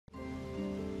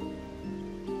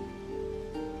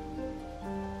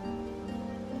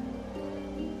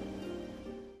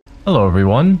Hello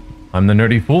everyone, I'm the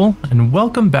Nerdy Fool, and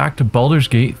welcome back to Baldur's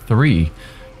Gate 3.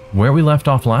 Where we left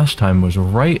off last time was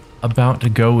right about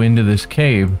to go into this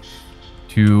cave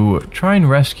to try and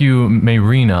rescue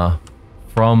Mayrina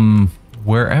from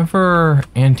wherever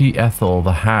Auntie Ethel,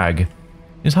 the hag,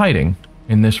 is hiding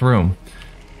in this room.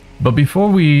 But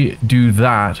before we do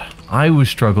that, I was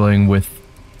struggling with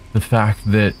the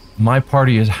fact that my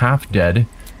party is half dead.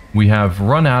 We have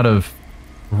run out of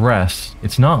rest.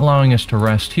 It's not allowing us to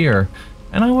rest here,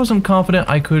 and I wasn't confident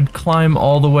I could climb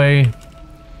all the way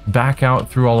back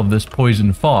out through all of this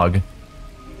poison fog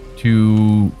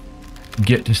to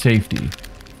get to safety.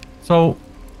 So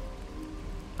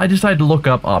I decided to look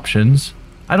up options.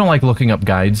 I don't like looking up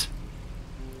guides,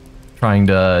 trying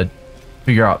to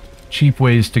figure out cheap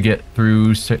ways to get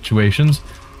through situations,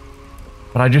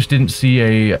 but I just didn't see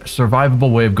a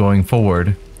survivable way of going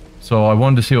forward. So I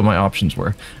wanted to see what my options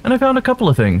were. And I found a couple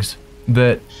of things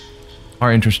that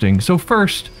are interesting. So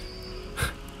first,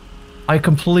 I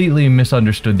completely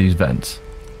misunderstood these vents.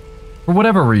 For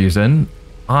whatever reason,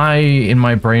 I, in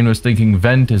my brain, was thinking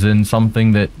vent is in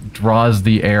something that draws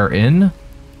the air in.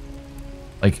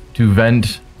 Like, to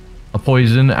vent a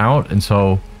poison out, and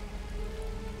so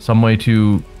some way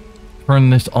to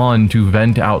turn this on to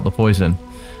vent out the poison.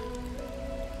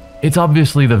 It's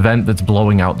obviously the vent that's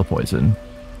blowing out the poison.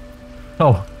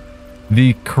 So,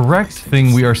 the correct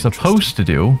thing we are supposed to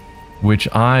do, which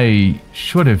I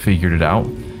should have figured it out,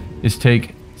 is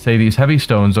take, say, these heavy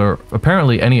stones, or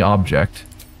apparently any object,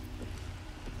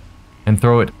 and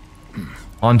throw it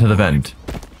onto the vent.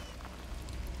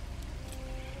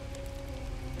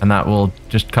 And that will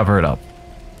just cover it up.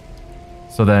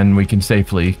 So then we can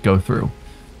safely go through.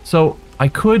 So, I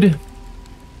could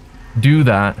do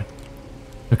that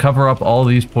to cover up all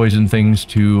these poison things,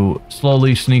 to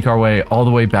slowly sneak our way all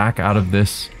the way back out of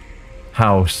this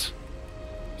house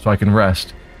so I can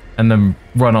rest, and then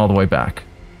run all the way back.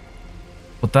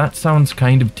 But that sounds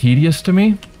kind of tedious to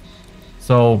me,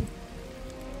 so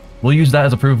we'll use that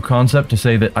as a proof of concept to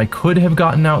say that I could have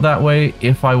gotten out that way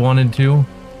if I wanted to,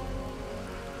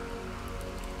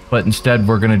 but instead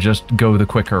we're going to just go the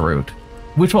quicker route,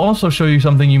 which will also show you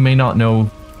something you may not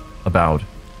know about.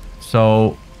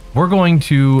 So we're going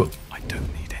to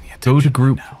go to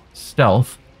group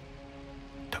stealth.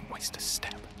 Don't waste a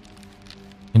step.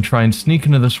 And try and sneak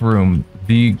into this room.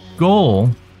 The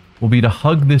goal will be to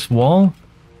hug this wall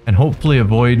and hopefully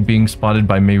avoid being spotted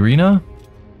by Mayrina.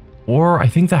 Or I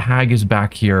think the hag is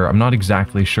back here. I'm not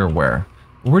exactly sure where.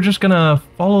 But we're just gonna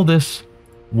follow this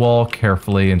wall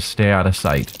carefully and stay out of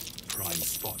sight. Prime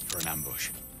spot for an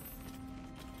ambush.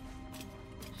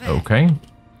 Okay.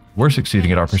 We're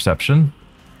succeeding at our perception.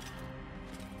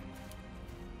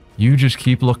 You just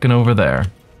keep looking over there.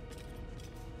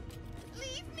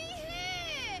 Leave me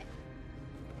here.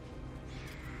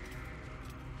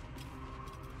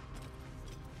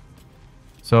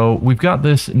 So we've got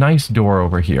this nice door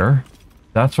over here.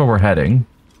 That's where we're heading.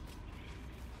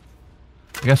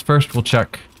 I guess first we'll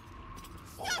check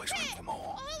Always room for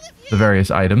more. the various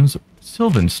items.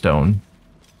 Sylvan stone.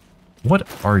 What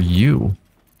are you?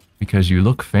 Because you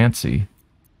look fancy.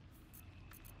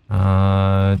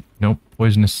 Nope.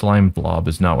 Poisonous slime blob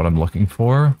is not what I'm looking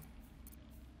for.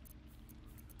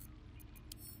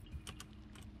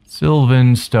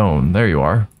 Sylvan stone. There you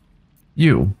are.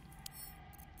 You.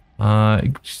 Oh,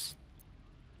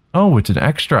 it's an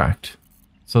extract.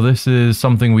 So this is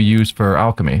something we use for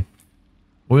alchemy.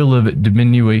 Oil of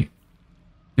diminution.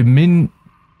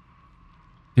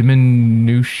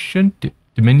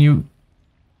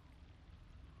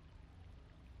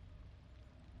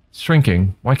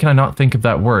 Shrinking. Why can I not think of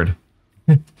that word?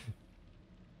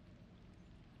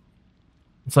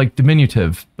 It's like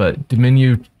diminutive, but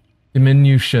diminution.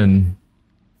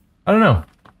 I don't know.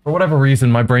 For whatever reason,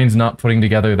 my brain's not putting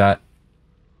together that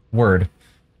word.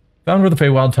 Found where the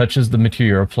Feywild touches the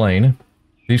material plane.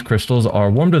 These crystals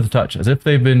are warm to the touch, as if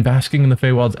they've been basking in the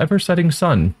Feywild's ever-setting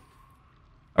sun.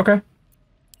 Okay.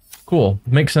 Cool.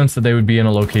 Makes sense that they would be in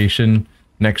a location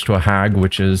next to a hag,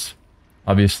 which is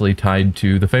obviously tied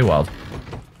to the Feywild.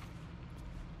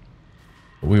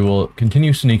 We will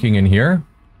continue sneaking in here.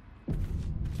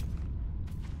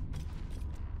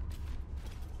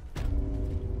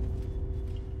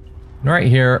 And right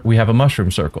here, we have a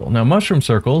mushroom circle. Now, mushroom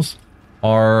circles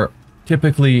are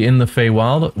typically in the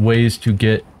Feywild ways to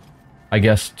get, I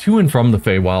guess, to and from the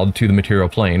Feywild to the material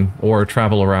plane, or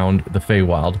travel around the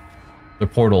Feywild. They're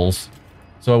portals.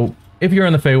 So, if you're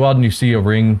in the Feywild and you see a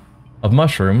ring of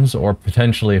mushrooms, or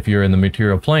potentially if you're in the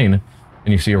material plane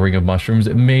and you see a ring of mushrooms,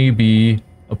 it may be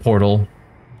a portal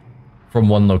from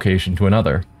one location to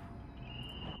another.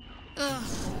 Ugh,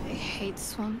 I hate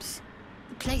swamps.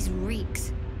 The place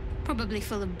Probably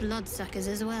full of bloodsuckers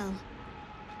as well.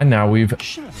 And now we've...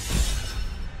 Sheriff,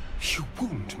 you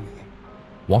wound me.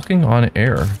 Walking on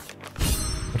air.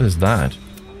 What is that?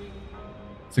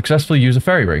 Successfully use a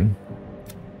fairy ring.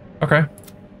 Okay.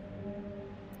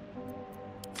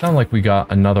 Sound like we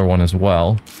got another one as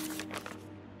well.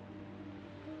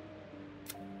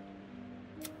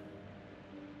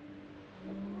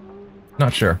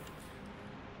 Not sure.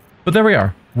 But there we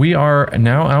are. We are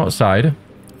now outside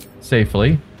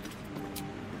safely.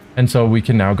 And so we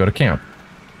can now go to camp.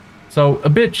 So a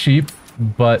bit cheap,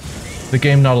 but the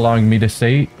game not allowing me to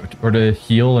stay or to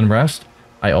heal and rest,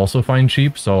 I also find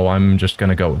cheap, so I'm just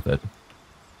gonna go with it.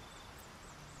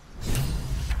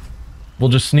 We'll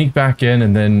just sneak back in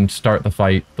and then start the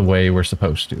fight the way we're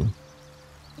supposed to.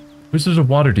 Wizards of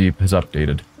Waterdeep has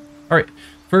updated. Alright,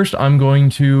 first I'm going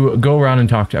to go around and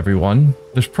talk to everyone.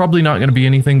 There's probably not going to be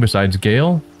anything besides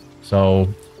Gale, so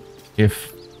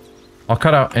if... I'll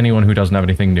cut out anyone who doesn't have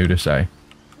anything new to say.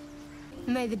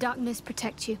 May the darkness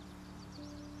protect you.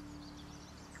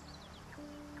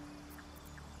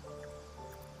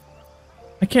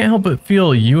 I can't help but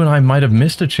feel you and I might have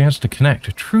missed a chance to connect,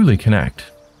 to truly connect.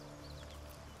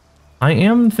 I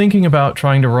am thinking about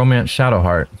trying to romance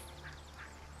Shadowheart.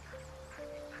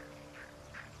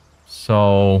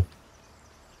 So...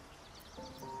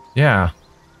 yeah.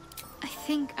 I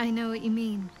think I know what you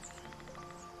mean.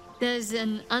 There's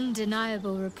an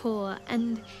undeniable rapport,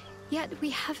 and yet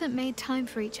we haven't made time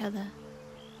for each other.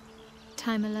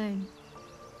 Time alone.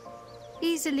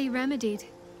 Easily remedied,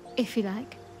 if you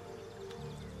like.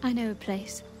 I know a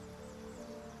place.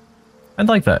 I'd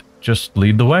like that. Just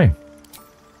lead the way.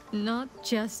 Not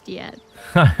just yet.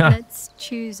 Let's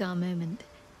choose our moment.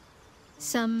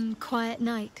 Some quiet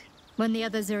night, when the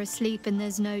others are asleep and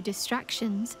there's no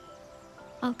distractions,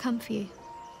 I'll come for you.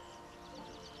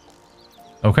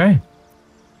 Okay.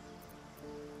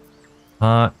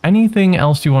 Anything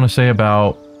else you want to say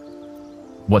about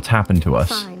what's happened to us?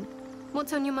 Fine.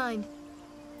 What's on your mind?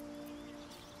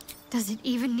 Does it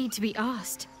even need to be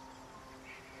asked?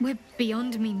 We're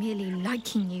beyond me merely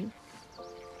liking you.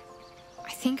 I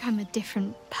think I'm a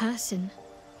different person,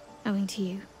 owing to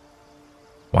you.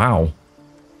 Wow.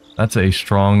 That's a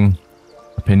strong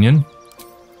opinion.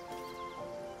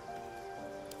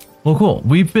 Well, cool.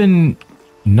 We've been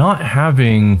not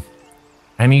having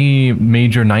any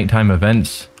major nighttime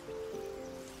events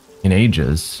in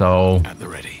ages, so... At the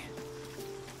ready.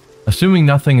 Assuming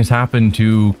nothing has happened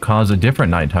to cause a different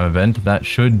nighttime event, that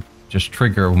should just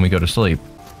trigger when we go to sleep.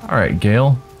 Alright,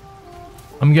 Gale.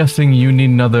 I'm guessing you need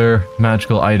another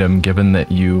magical item, given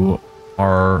that you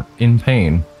are in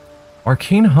pain.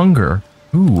 Arcane Hunger.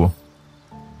 Ooh.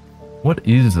 What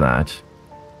is that?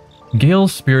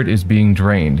 Gale's spirit is being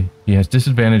drained. He has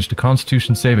disadvantage to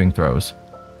Constitution saving throws.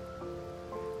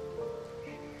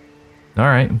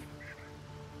 Alright.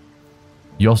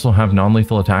 You also have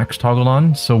non-lethal attacks toggled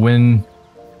on, so when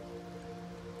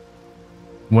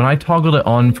I toggled it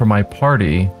on for my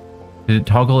party, did it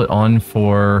toggle it on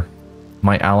for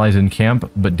my allies in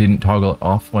camp, but didn't toggle it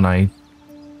off when I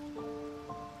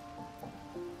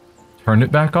turned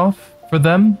it back off for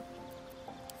them?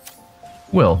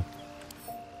 Will.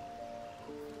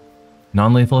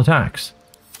 Non-lethal attacks.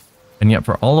 And yet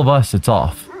for all of us, it's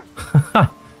off.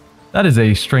 That is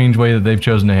a strange way that they've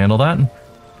chosen to handle that.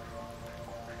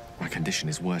 My condition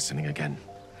is worsening again.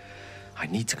 I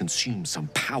need to consume some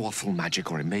powerful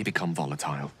magic or it may become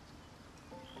volatile.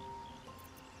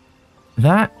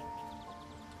 That...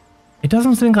 It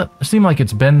doesn't seem like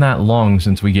it's been that long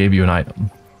since we gave you an item.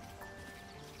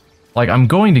 Like, I'm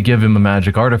going to give him a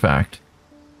magic artifact.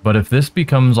 But if this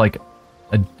becomes like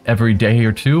every day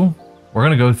or two, we're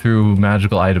going to go through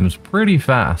magical items pretty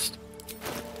fast.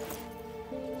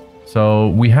 So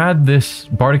we had this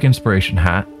Bardic Inspiration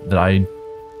hat that I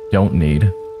don't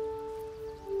need.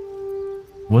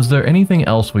 Was there anything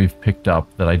else we've picked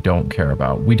up that I don't care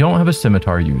about? We don't have a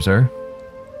scimitar user.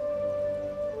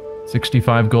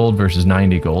 65 gold versus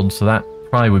 90 gold, so that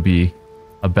probably would be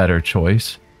a better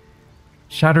choice.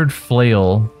 Shattered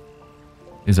Flail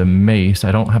is a mace.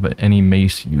 I don't have any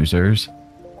mace users.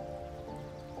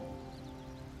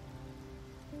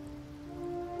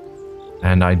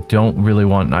 And I don't really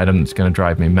want an item that's going to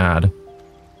drive me mad.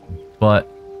 But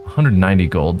 190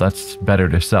 gold, that's better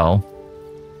to sell.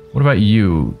 What about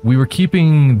you? We were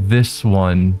keeping this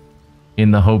one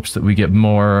in the hopes that we get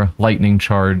more lightning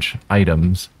charge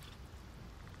items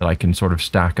that I can sort of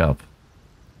stack up.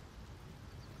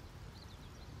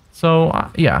 So,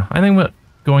 yeah, I think we're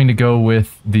going to go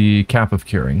with the Cap of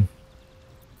Curing.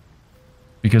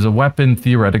 Because a weapon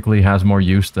theoretically has more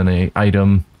use than an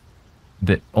item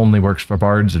that only works for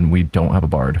bards, and we don't have a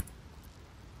bard.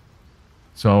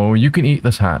 So you can eat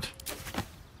this hat.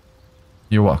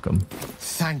 You're welcome.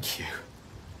 Thank you.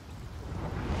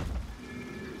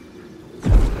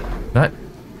 That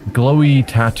glowy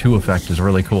tattoo effect is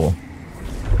really cool.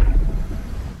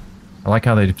 I like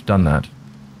how they've done that.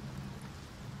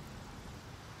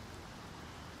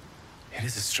 It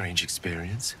is a strange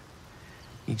experience.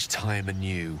 Each time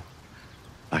anew.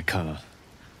 Like a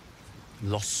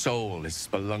lost soul is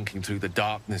spelunking through the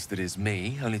darkness that is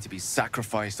me, only to be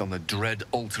sacrificed on the dread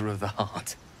altar of the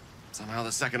heart. Somehow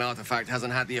the second artifact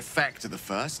hasn't had the effect of the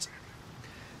first.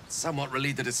 It's somewhat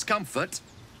relieved the discomfort,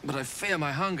 but I fear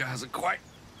my hunger hasn't quite...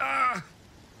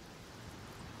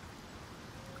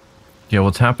 Yeah,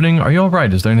 what's happening? Are you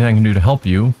alright? Is there anything I can do to help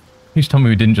you? Please tell me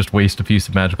we didn't just waste a piece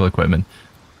of magical equipment.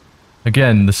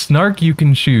 Again, the snark you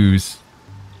can choose.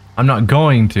 I'm not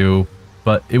going to,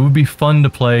 but it would be fun to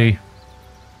play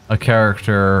a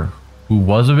character who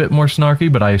was a bit more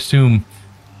snarky, but I assume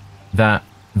that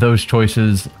those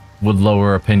choices would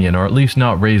lower opinion, or at least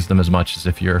not raise them as much as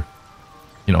if you're,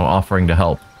 you know, offering to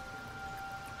help.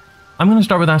 I'm going to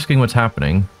start with asking what's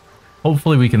happening.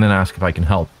 Hopefully we can then ask if I can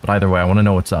help, but either way, I want to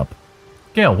know what's up.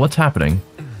 Gale, what's happening?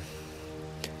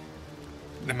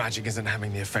 The magic isn't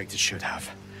having the effect it should have.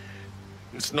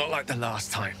 It's not like the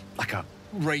last time, like a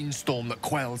rainstorm that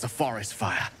quells a forest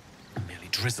fire. It merely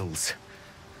drizzles.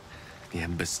 The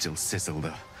embers still sizzle,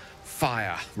 the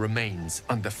fire remains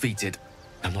undefeated.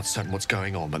 I'm not certain what's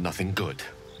going on, but nothing good.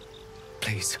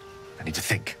 Please, I need to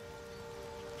think.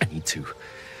 I need to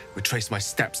retrace my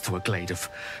steps to a glade of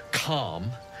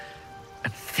calm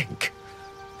and think.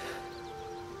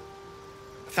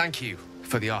 Thank you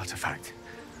for the artifact.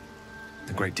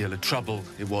 A great deal of trouble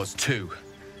it was too.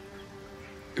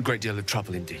 A great deal of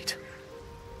trouble indeed.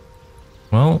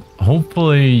 Well,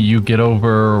 hopefully you get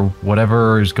over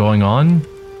whatever is going on.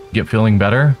 Get feeling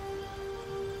better.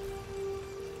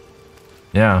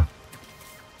 Yeah.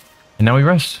 And now we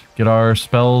rest. Get our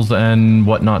spells and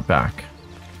whatnot back.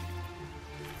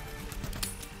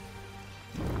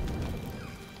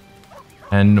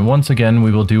 And once again,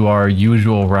 we will do our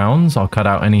usual rounds. I'll cut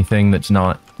out anything that's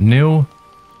not new.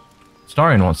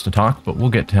 Starion wants to talk, but we'll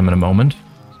get to him in a moment.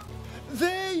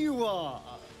 There you are,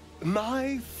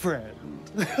 my friend.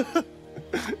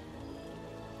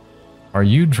 Are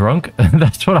you drunk?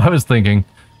 That's what I was thinking.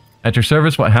 At your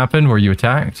service, what happened? Were you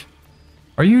attacked?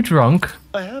 Are you drunk?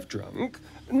 I have drunk.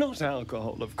 Not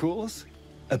alcohol, of course.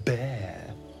 A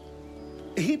bear.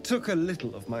 He took a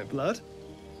little of my blood.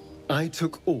 I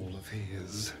took all of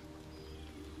his.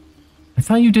 I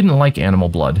thought you didn't like animal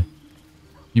blood.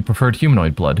 You preferred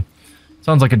humanoid blood.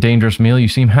 Sounds like a dangerous meal. You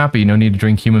seem happy. No need to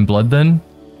drink human blood then?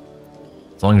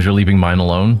 As long as you're leaving mine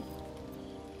alone.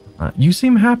 You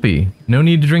seem happy. No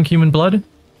need to drink human blood?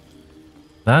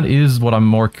 That is what I'm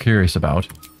more curious about.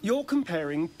 You're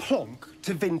comparing plonk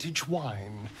to vintage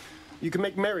wine. You can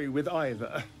make merry with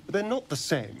either, but they're not the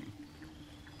same.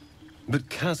 But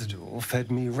Cazador fed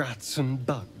me rats and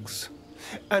bugs.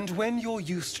 And when you're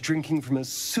used to drinking from a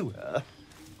sewer,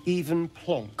 even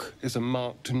plonk is a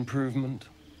marked improvement.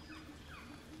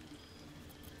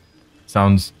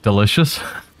 Sounds delicious.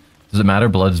 Does it matter?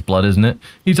 Blood is blood, isn't it?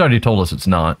 He's already told us it's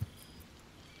not.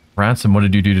 Ransom, what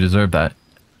did you do to deserve that?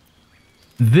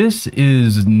 This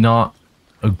is not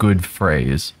a good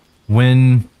phrase.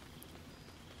 When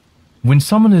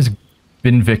someone has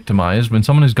been victimized, when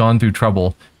someone has gone through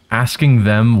trouble, asking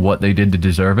them what they did to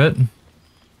deserve it.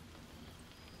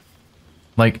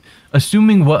 Like,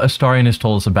 assuming what Astarion has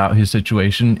told us about his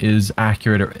situation is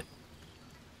accurate,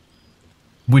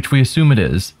 which we assume it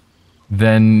is,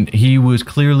 then he was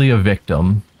clearly a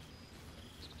victim.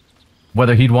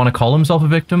 Whether he'd want to call himself a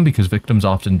victim, because victims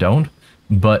often don't,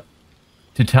 but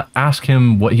to ask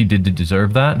him what he did to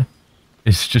deserve that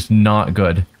is just not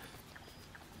good.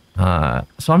 So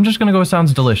I'm just going to go with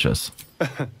sounds delicious.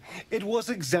 It was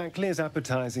exactly as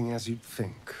appetizing as you'd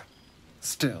think.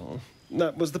 Still,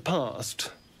 that was the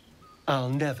past. I'll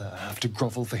never have to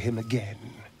grovel for him again.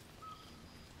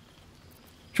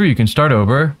 True, you can start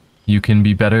over. You can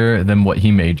be better than what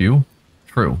he made you.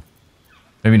 True.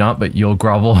 Maybe not, but you'll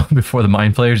grovel before the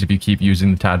mind flayers if you keep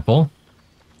using the tadpole.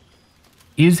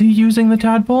 Is he using the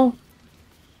tadpole?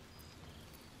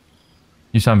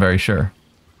 You sound very sure.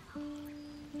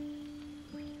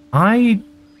 I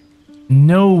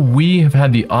know we have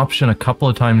had the option a couple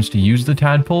of times to use the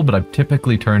tadpole, but I've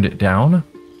typically turned it down.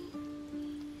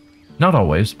 Not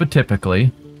always, but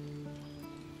typically.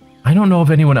 I don't know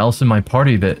of anyone else in my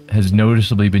party that has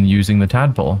noticeably been using the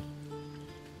tadpole.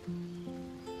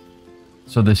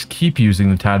 So this keep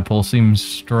using the tadpole seems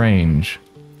strange.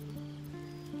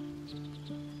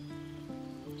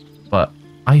 But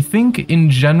I think in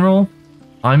general,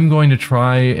 I'm going to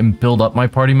try and build up my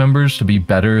party members to be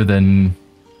better than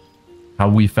how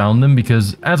we found them,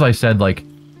 because as I said, like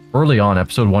early on,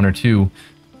 episode 1 or 2,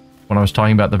 when I was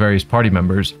talking about the various party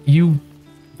members,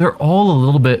 they're all a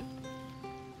little bit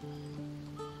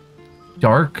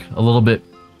dark, a little bit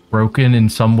broken in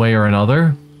some way or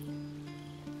another.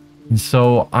 And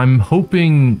so I'm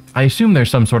hoping, I assume there's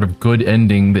some sort of good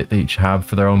ending that they each have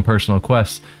for their own personal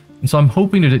quests. And so I'm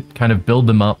hoping to kind of build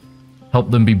them up,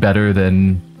 help them be better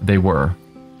than they were.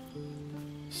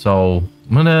 So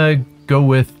I'm gonna go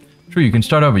with, true, you can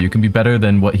start over. You can be better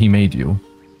than what he made you.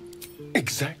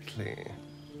 Exactly.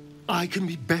 I can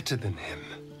be better than him.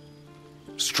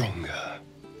 Stronger.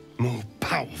 More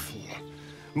powerful.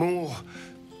 More...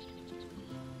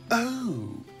 Oh.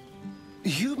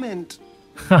 You meant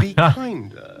be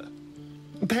kinder.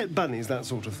 Pet bunnies, that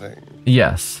sort of thing.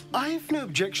 Yes. I've no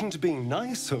objection to being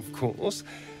nice, of course.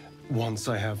 Once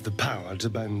I have the power to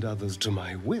bend others to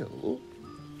my will.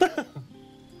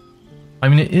 I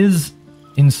mean, it is,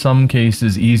 in some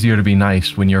cases, easier to be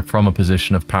nice when you're from a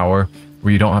position of power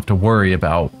where you don't have to worry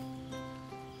about...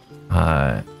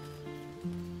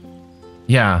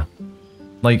 yeah.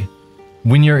 Like,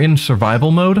 when you're in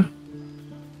survival mode,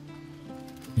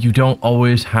 you don't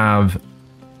always have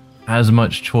as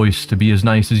much choice to be as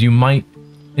nice as you might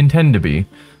intend to be.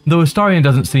 Though Astarion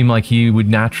doesn't seem like he would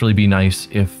naturally be nice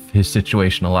if his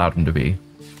situation allowed him to be.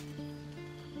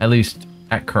 At least,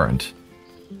 at current.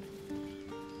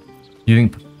 You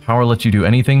think power lets you do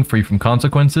anything free from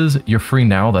consequences? You're free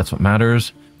now, that's what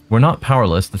matters. We're not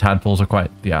powerless, the tadpoles are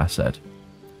quite the asset.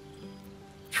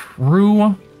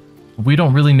 True. We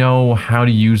don't really know how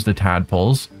to use the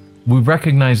tadpoles. We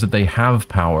recognize that they have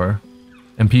power,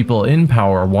 and people in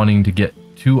power are wanting to get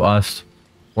to us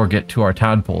or get to our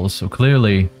tadpoles, so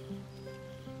clearly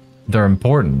they're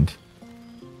important.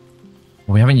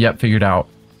 We haven't yet figured out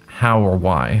how or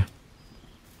why.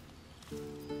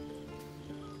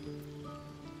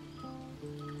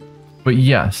 But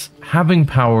yes, having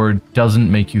power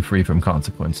doesn't make you free from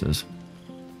consequences.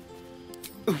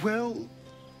 Well,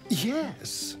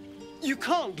 yes. You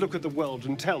can't look at the world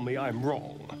and tell me I'm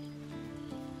wrong.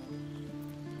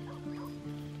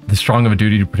 The strong have a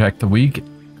duty to protect the weak?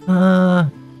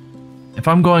 If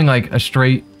I'm going like a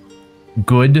straight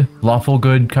good, lawful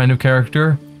good kind of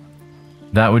character,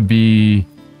 that would be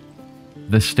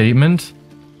the statement.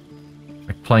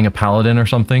 Like playing a paladin or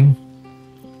something.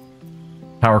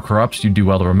 Power corrupts, you do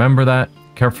well to remember that.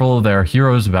 Careful, there are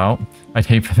heroes about. I'd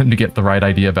hate for them to get the right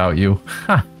idea about you.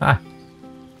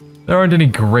 There aren't any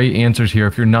great answers here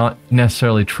if you're not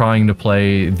necessarily trying to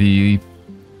play the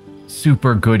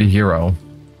super good hero.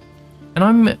 And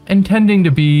I'm intending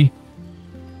to be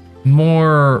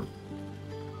more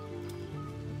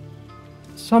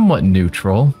somewhat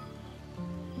neutral.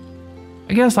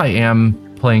 I guess I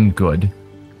am playing good,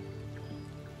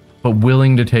 but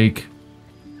willing to take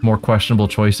more questionable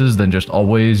choices than just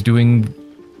always doing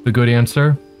the good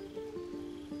answer.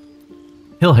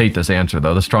 He'll hate this answer,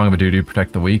 though. The strong have a duty to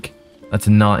protect the weak. That's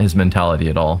not his mentality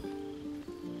at all.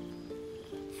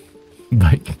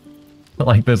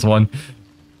 Like this one.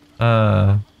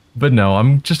 But no,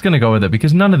 I'm just going to go with it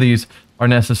because none of these are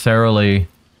necessarily...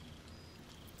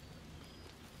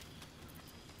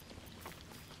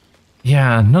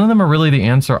 Yeah, none of them are really the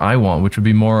answer I want, which would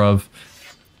be more of...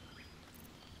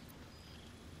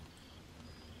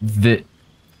 that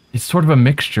it's sort of a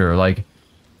mixture, like...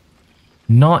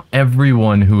 Not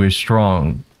everyone who is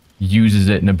strong uses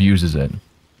it and abuses it.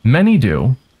 Many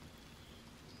do,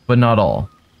 but not all.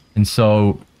 And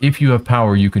so, if you have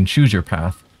power, you can choose your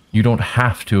path. You don't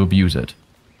have to abuse it.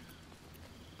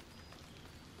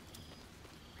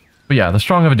 But yeah, the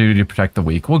strong have a duty to protect the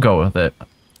weak. We'll go with it.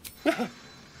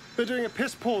 They're doing a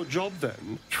piss-poor job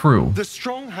then. True. The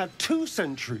strong had 2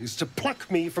 centuries to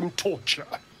pluck me from torture.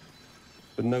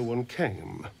 But no one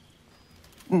came.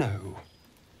 No.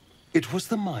 It was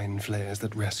the mind flayers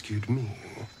that rescued me.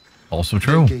 Also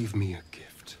true. They gave me a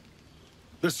gift.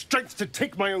 The strength to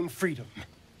take my own freedom.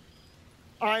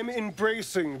 I'm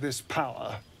embracing this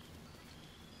power.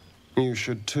 You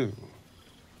should too.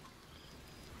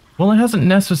 Well, it hasn't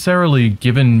necessarily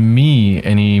given me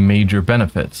any major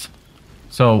benefits.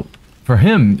 So, for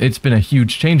him, it's been a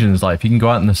huge change in his life. He can go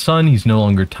out in the sun, he's no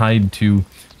longer tied to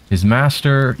his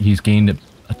master, he's gained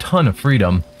a ton of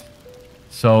freedom.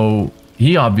 So,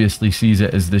 he obviously sees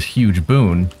it as this huge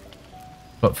boon.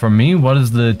 But for me, what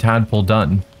has the tadpole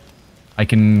done? I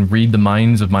can read the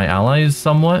minds of my allies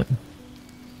somewhat.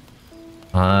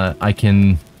 I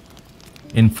can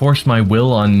enforce my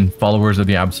will on followers of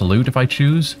the Absolute if I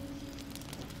choose.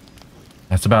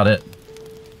 That's about it.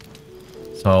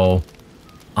 So,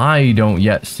 I don't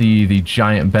yet see the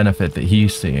giant benefit that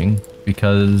he's seeing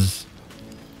because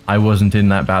I wasn't in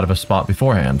that bad of a spot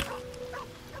beforehand.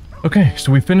 Okay,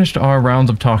 so we finished our rounds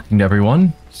of talking to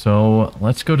everyone, so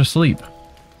let's go to sleep.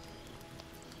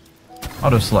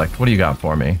 Auto select, what do you got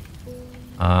for me?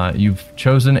 You've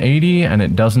chosen 80 and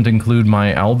it doesn't include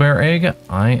my owlbear egg.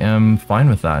 I am fine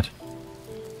with that.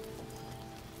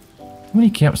 How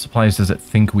many camp supplies does it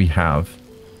think we have?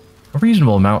 A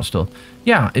reasonable amount still.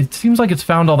 Yeah, it seems like it's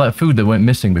found all that food that went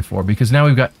missing before, because now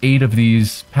we've got 8 of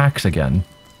these packs again.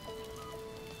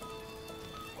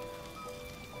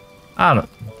 I'm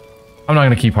not going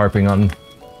to keep harping on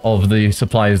all of the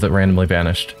supplies that randomly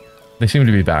vanished. They seem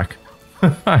to be back.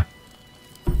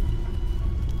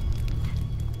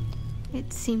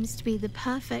 It seems to be the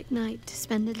perfect night to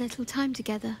spend a little time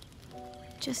together.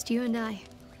 Just you and I.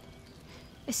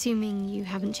 Assuming you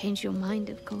haven't changed your mind,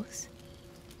 of course.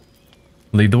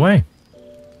 Lead the way.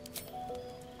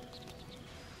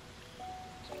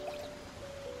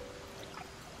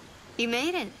 You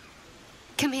made it.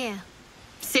 Come here.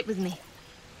 Sit with me.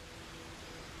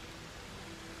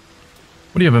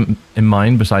 What do you have in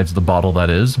mind besides the bottle,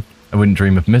 that is? I wouldn't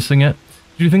dream of missing it.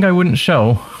 Do you think I wouldn't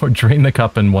show or drain the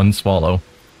cup in one swallow?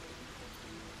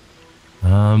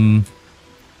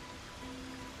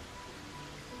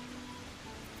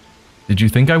 Did you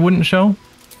think I wouldn't show?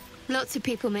 Lots of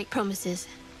people make promises.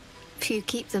 Few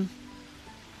keep them.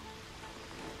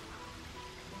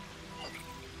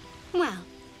 Well,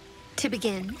 to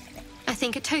begin, I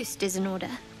think a toast is in order.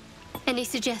 Any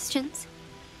suggestions?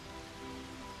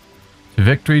 To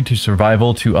victory, to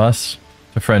survival, to us,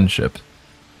 to friendship.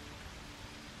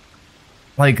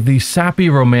 Like, the sappy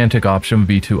romantic option would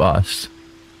be to us.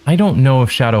 I don't know if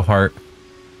Shadowheart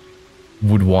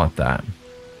would want that.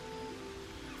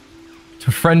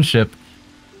 To friendship,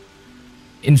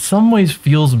 in some ways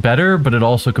feels better, but it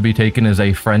also could be taken as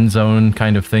a friend zone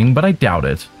kind of thing, but I doubt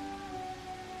it.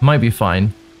 Might be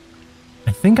fine.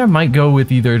 I think I might go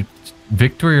with either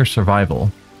victory or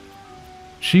survival.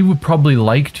 She would probably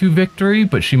like to victory,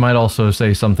 but she might also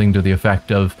say something to the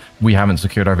effect of, we haven't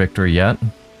secured our victory yet.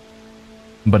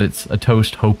 But it's a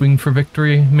toast hoping for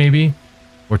victory, maybe?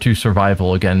 Or to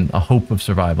survival, again, a hope of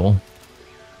survival.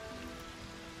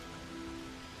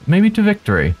 Maybe to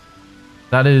victory.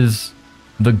 That is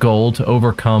the goal, to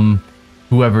overcome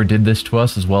whoever did this to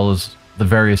us, as well as the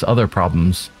various other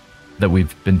problems that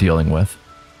we've been dealing with.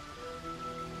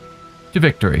 To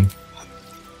victory.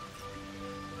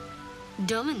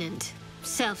 Dominant,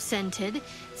 self-centered,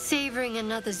 savoring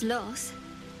another's loss.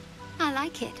 I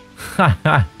like it.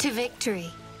 To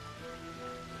victory.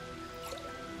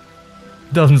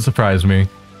 Doesn't surprise me.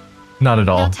 Not at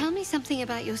all. Now tell me something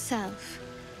about yourself.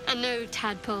 And no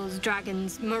tadpoles,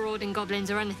 dragons, marauding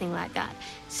goblins, or anything like that.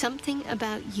 Something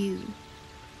about you.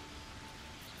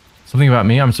 Something about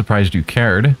me? I'm surprised you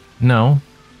cared. No.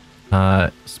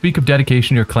 Speak of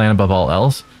dedication to your clan above all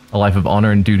else. A life of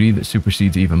honor and duty that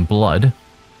supersedes even blood.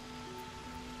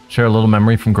 Share a little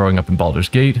memory from growing up in Baldur's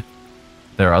Gate.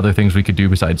 There are other things we could do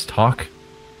besides talk.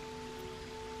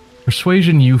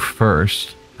 Persuasion you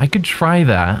first. I could try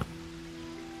that.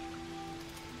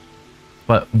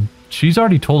 But she's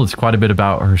already told us quite a bit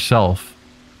about herself.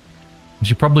 And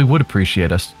she probably would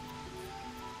appreciate us.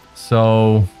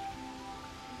 So...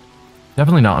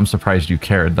 definitely not I'm surprised you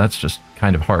cared. That's just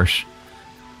kind of harsh.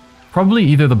 Probably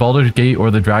either the Baldur's Gate or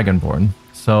the Dragonborn.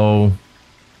 So...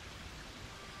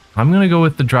 I'm going to go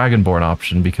with the Dragonborn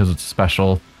option because it's a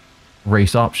special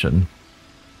race option.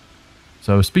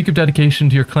 So, speak of dedication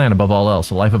to your clan above all else.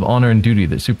 A life of honor and duty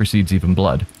that supersedes even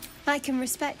blood. I can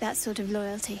respect that sort of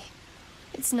loyalty.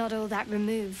 It's not all that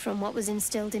removed from what was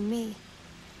instilled in me.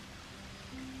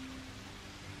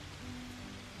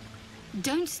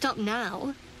 Don't stop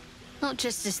now. Not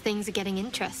just as things are getting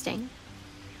interesting.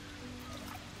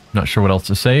 Not sure what else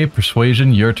to say.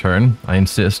 Persuasion, your turn. I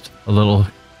insist. A little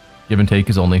give and take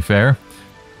is only fair.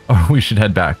 Or we should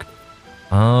head back.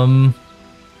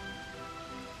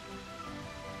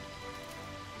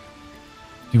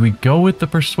 Do we go with the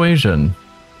persuasion?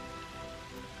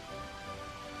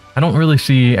 I don't really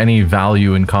see any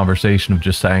value in conversation of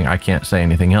just saying I can't say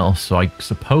anything else, so I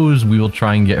suppose we will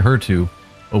try and get her to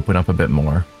open up a bit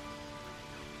more.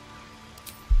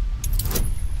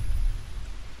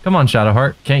 Come on,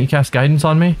 Shadowheart. Can't you cast guidance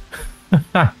on me?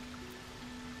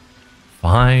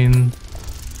 Fine.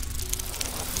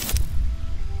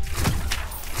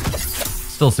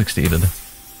 Still succeeded.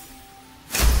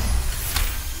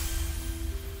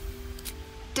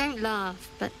 Don't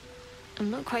laugh, but I'm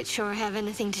not quite sure I have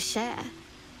anything to share.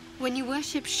 When you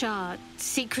worship Shard,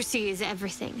 secrecy is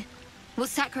everything. We'll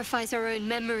sacrifice our own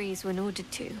memories when ordered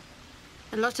to.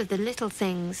 A lot of the little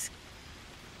things,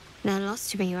 they're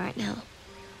lost to me right now.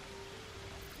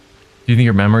 Do you think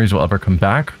your memories will ever come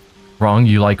back? Wrong,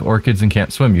 you like orchids and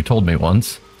can't swim, you told me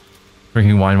once.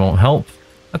 Drinking wine won't help.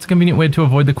 That's a convenient way to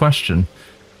avoid the question.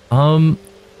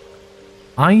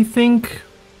 I think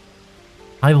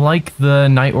I like the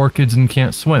night orchids and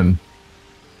can't swim.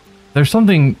 There's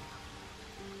something...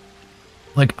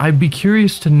 Like, I'd be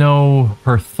curious to know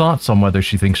her thoughts on whether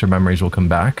she thinks her memories will come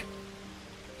back.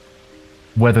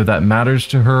 Whether that matters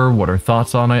to her, what her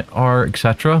thoughts on it are,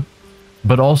 etc.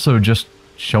 But also just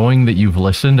showing that you've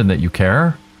listened and that you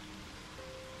care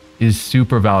is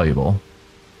super valuable.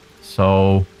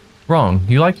 So, wrong.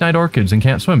 You like night orchids and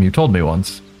can't swim, you told me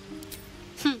once.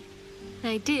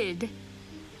 I did.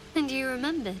 And you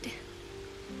remembered.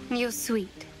 You're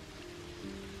sweet.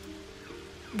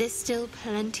 There's still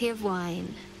plenty of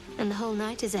wine, and the whole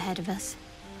night is ahead of us.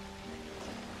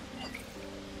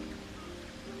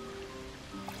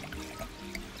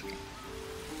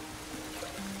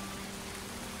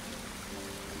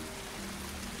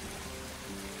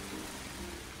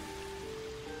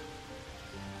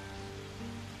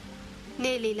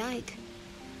 Nearly light.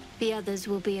 The others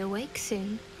will be awake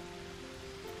soon.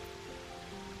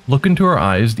 Look into her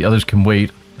eyes, the others can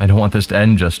wait. I don't want this to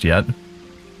end just yet.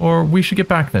 Or we should get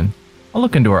back then. I'll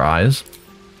look into her eyes.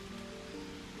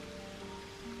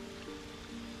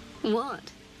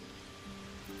 What?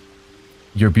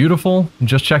 You're beautiful.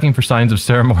 Just checking for signs of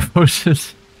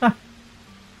seramorphosis.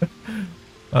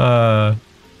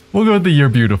 We'll go with the you're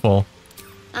beautiful.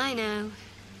 I know.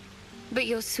 But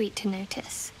you're sweet to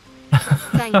notice.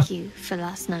 Thank you for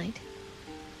last night.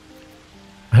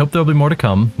 I hope there'll be more to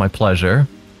come. My pleasure.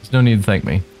 There's no need to thank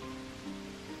me.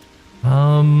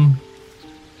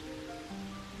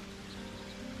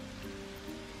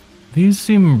 These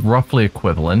seem roughly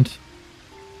equivalent.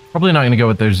 Probably not going to go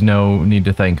with there's no need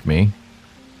to thank me.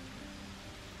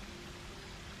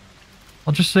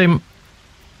 I'll just say...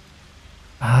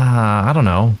 I don't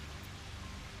know.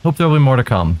 Hope there'll be more to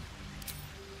come.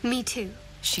 Me too.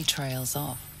 She trails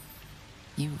off.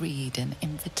 You read an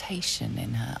invitation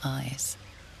in her eyes.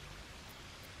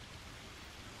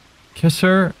 Kiss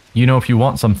her. You know, if you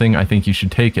want something, I think you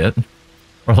should take it.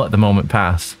 Or let the moment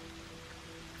pass.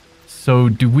 So,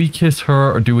 do we kiss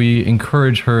her, or do we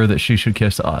encourage her that she should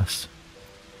kiss us?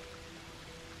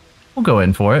 We'll go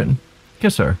in for it.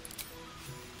 Kiss her.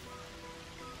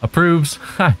 Approves.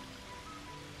 Ha!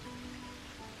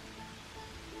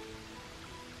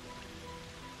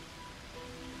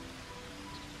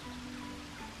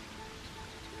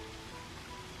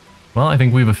 Well, I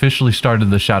think we've officially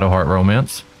started the Shadowheart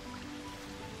romance.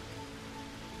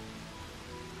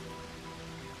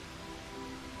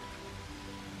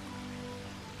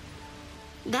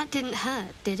 That didn't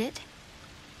hurt, did it?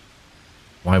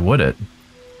 Why would it?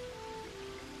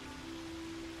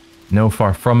 No,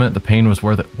 far from it. The pain was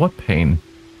worth it. What pain?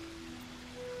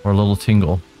 Or a little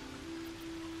tingle?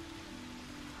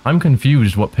 I'm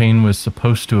confused what pain was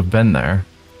supposed to have been there.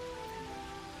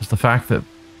 Just the fact that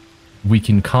we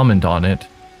can comment on it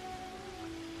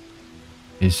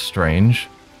is strange.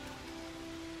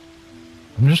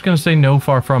 I'm just gonna say no,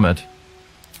 far from it.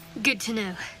 Good to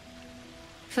know.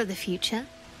 For the future.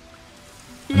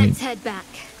 I mean, Let's head back.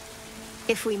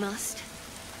 If we must.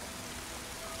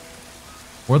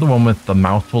 we're the one with the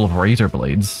mouthful of razor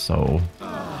blades, so...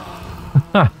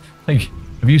 Like,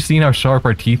 have you seen how sharp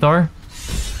our teeth are?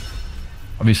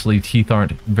 Obviously, teeth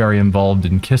aren't very involved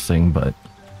in kissing, but...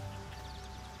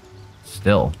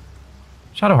 still.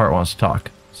 Shadowheart wants to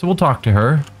talk, so we'll talk to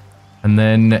her, and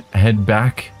then head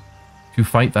back to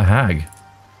fight the hag.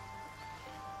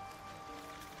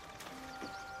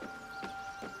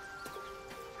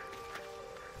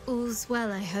 All's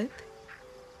well, I hope.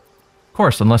 Of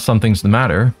course, unless something's the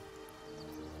matter.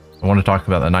 I want to talk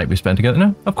about the night we spent together.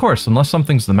 No, of course, unless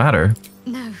something's the matter.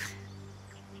 No.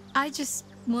 I just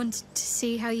wanted to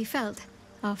see how you felt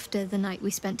after the night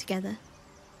we spent together.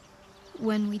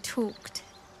 When we talked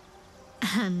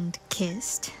and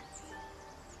kissed.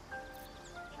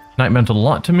 Night meant a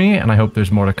lot to me, and I hope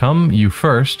there's more to come. You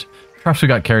first. Perhaps we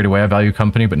got carried away. I value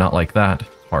company, but not like that.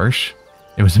 Harsh.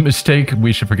 It was a mistake.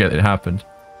 We should forget it happened.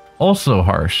 Also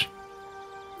harsh.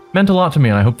 Meant a lot to me,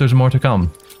 and I hope there's more to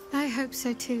come. I hope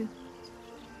so too.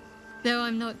 Though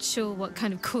I'm not sure what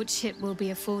kind of courtship will be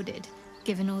afforded,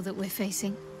 given all that we're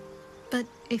facing. But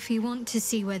if you want to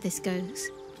see where this goes,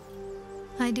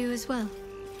 I do as well.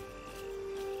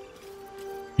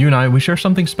 You and I, we share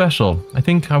something special. I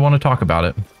think I want to talk about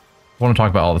it. I want to talk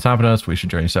about all that's happened to us. We should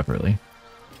journey separately.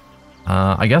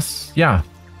 I guess, yeah.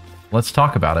 Let's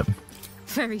talk about it.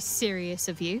 Very serious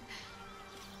of you.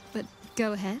 But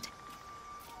go ahead.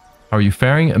 How are you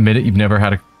faring? Admit it, you've never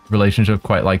had a relationship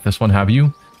quite like this one, have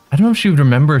you? I don't know if she would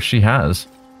remember if she has.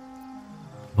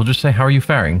 We'll just say, how are you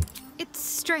faring? It's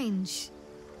strange.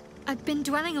 I've been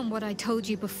dwelling on what I told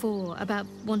you before about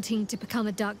wanting to become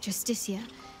a Dark Justiciar.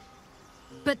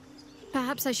 But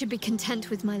perhaps I should be content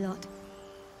with my lot.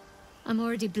 I'm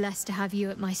already blessed to have you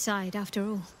at my side, after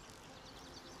all.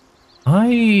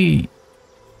 I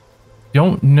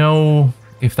don't know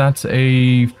if that's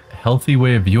a healthy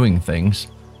way of viewing things.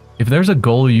 If there's a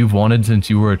goal you've wanted since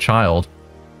you were a child,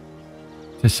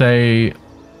 to say,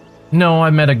 no,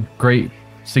 I met a great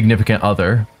significant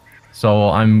other, so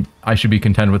I should be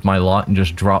content with my lot and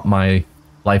just drop my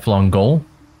lifelong goal.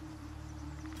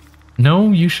 No,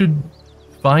 you should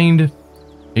find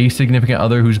a significant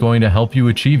other who's going to help you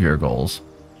achieve your goals.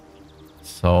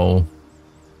 So,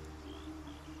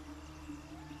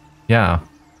 yeah.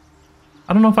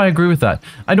 I don't know if I agree with that.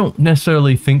 I don't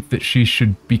necessarily think that she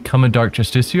should become a Dark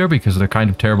Justiciar because they're kind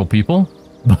of terrible people,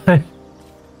 but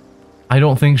I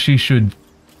don't think she should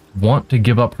want to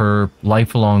give up her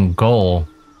lifelong goal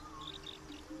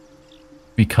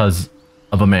because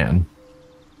of a man.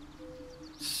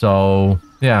 So,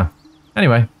 yeah.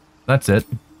 Anyway, that's it.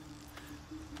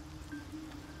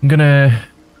 I'm gonna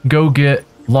go get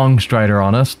Longstrider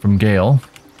on us from Gale,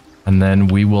 and then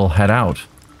we will head out.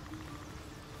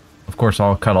 Of course,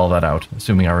 I'll cut all that out,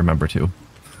 assuming I remember to.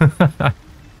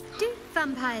 Do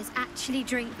vampires actually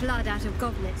drink blood out of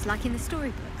goblets like in the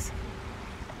storybooks?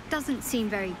 Doesn't seem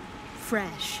very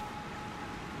fresh.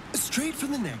 Straight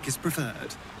from the neck is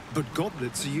preferred, but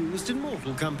goblets are used in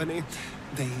mortal company.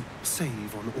 They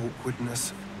save on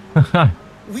awkwardness.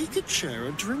 We could share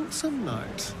a drink some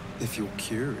night, if you're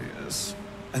curious.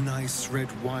 A nice red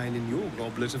wine in your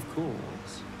goblet, of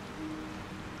course.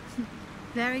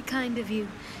 Very kind of you.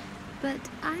 But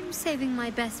I'm saving my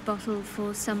best bottle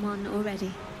for someone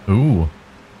already. Ooh.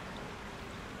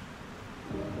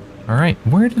 Alright,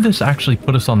 where did this actually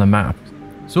put us on the map?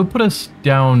 So it put us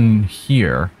down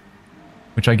here,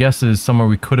 which I guess is somewhere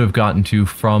we could have gotten to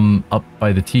from up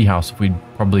by the tea house if we'd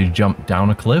probably jumped down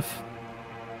a cliff,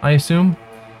 I assume.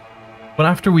 But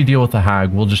after we deal with the hag,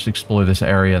 we'll just explore this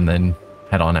area and then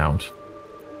head on out.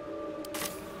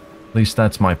 At least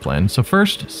that's my plan. So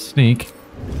first, sneak,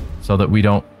 so that we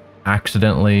don't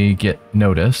accidentally get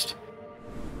noticed.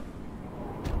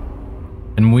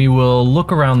 And we will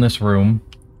look around this room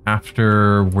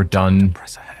after we're done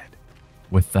Press ahead.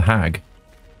 with the hag.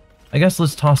 I guess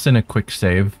let's toss in a quick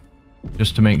save,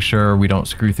 just to make sure we don't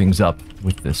screw things up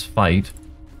with this fight.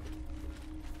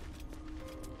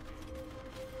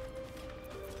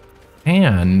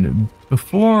 And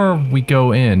before we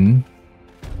go in,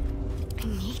 I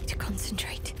need to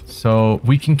concentrate. so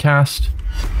we can cast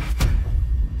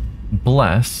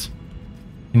Bless.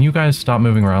 Can you guys stop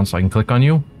moving around so I can click on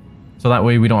you? So that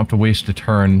way we don't have to waste a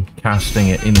turn casting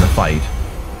it in the fight.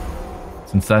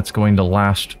 Since that's going to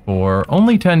last for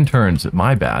only 10 turns, at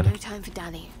my bad. No time for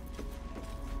Danny.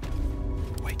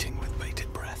 Waiting with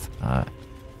bated breath.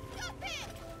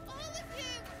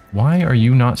 Why are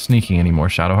you not sneaking anymore,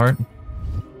 Shadowheart?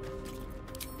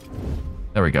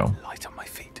 There we go. Light on my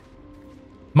feet.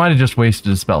 Might have just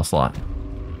wasted a spell slot.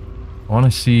 I want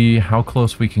to see how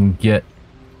close we can get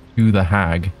to the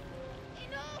hag.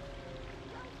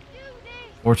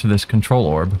 Or to this control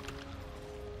orb.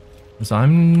 Because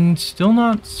I'm still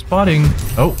not spotting...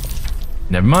 Oh,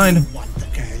 never mind.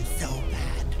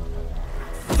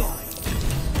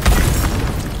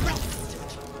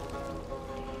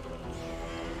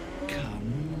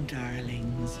 Come,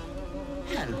 darlings.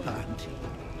 Help Auntie.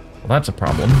 Well, that's a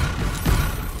problem.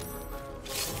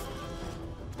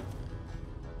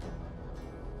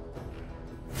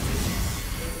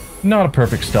 Not a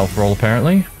perfect stealth roll,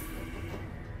 apparently.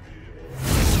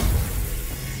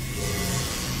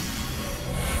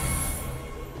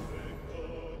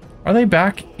 Are they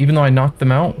back, even though I knocked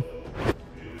them out?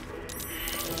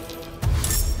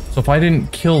 So if I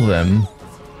didn't kill them...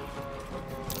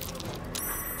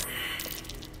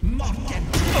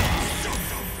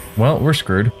 Well, we're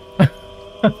screwed.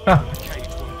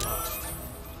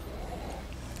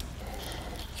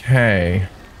 Okay.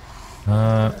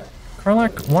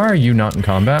 Karlach, why are you not in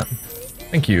combat?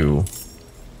 Thank you.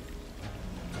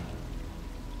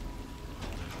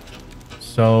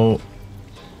 So,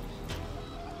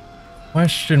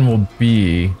 question will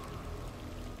be,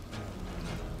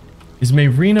 is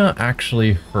Mayrina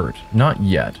actually hurt? Not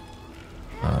yet.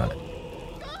 I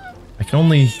can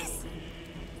only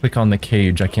click on the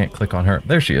cage. I can't click on her.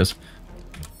 There she is.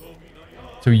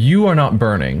 So you are not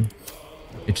burning.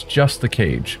 It's just the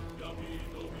cage.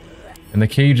 And the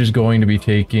cage is going to be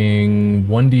taking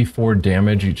 1d4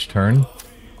 damage each turn.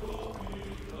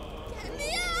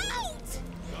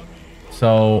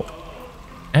 So,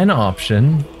 an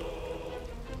option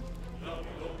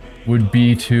would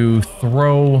be to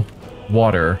throw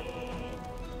water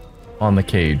on the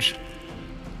cage.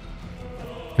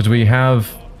 Because we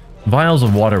have vials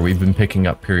of water we've been picking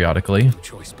up periodically. No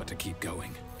choice but to keep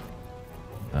going.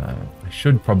 I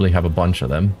should probably have a bunch of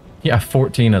them. Yeah,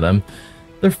 14 of them.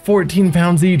 They're 14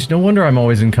 pounds each. No wonder I'm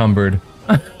always encumbered.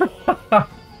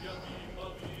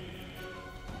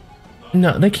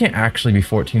 No, they can't actually be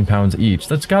 14 pounds each.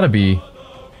 That's gotta be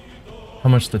how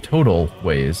much the total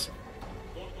weighs.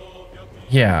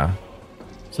 Yeah.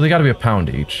 So they gotta be a pound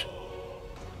each.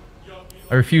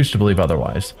 I refuse to believe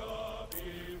otherwise.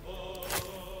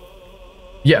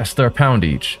 Yes, they're a pound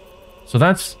each. So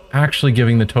that's actually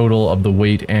giving the total of the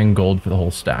weight and gold for the whole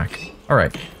stack.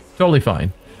 Alright, totally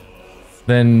fine.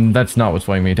 Then that's not what's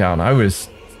weighing me down. I was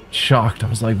shocked. I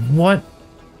was like, what?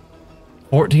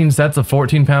 14 sets of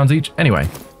 14 pounds each? Anyway,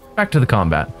 back to the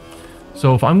combat.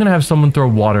 So if I'm going to have someone throw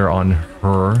water on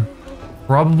her,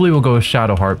 probably we'll go with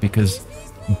Shadowheart because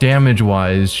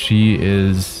damage-wise, she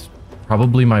is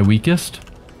probably my weakest.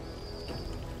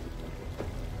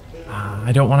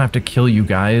 I don't want to have to kill you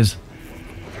guys.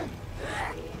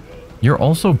 You're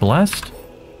also blessed?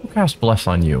 Who cast Bless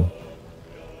on you?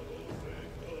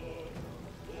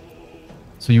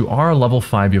 So you are level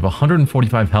 5, you have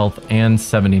 145 health and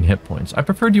 17 hit points. I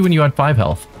preferred you when you had 5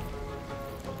 health.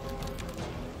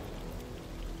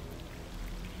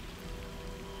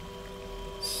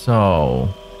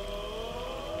 So...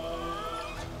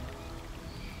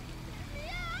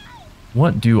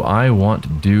 what do I want to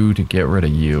do to get rid of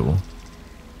you?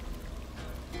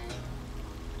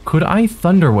 Could I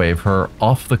Thunderwave her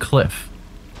off the cliff?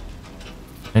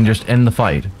 And just end the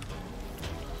fight?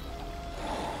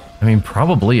 I mean,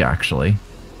 probably, actually.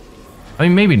 I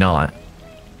mean, maybe not.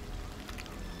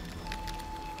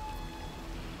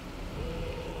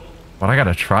 But I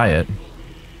gotta try it.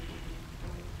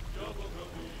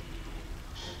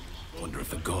 Wonder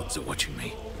if the gods are watching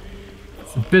me.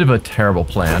 It's a bit of a terrible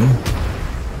plan.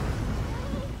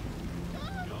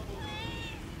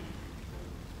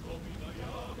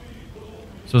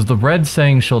 So is the red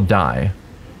saying she'll die?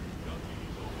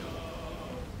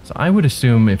 So I would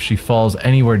assume if she falls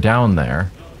anywhere down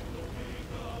there,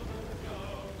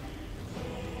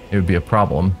 it would be a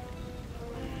problem.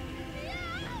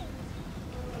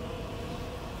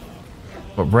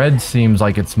 But red seems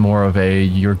like it's more of a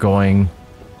you're going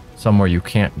somewhere you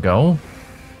can't go.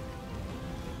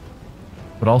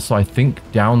 But also I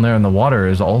think down there in the water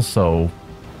is also...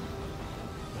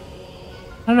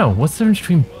 I don't know, what's the difference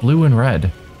between blue and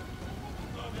red?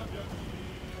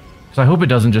 Because I hope it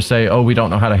doesn't just say, oh, we don't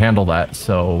know how to handle that,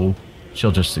 so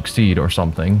she'll just succeed or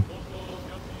something.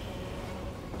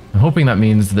 I'm hoping that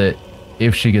means that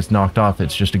if she gets knocked off,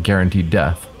 it's just a guaranteed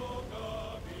death.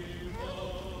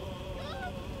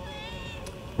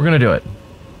 We're gonna do it.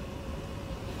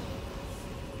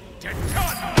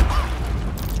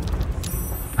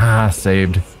 Ah,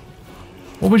 saved.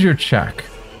 What was your check?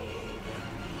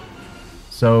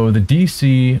 So the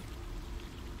DC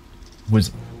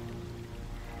was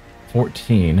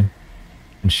 14,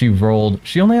 and she rolled...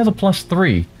 she only has a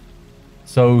 +3,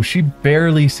 so she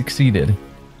barely succeeded.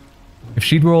 If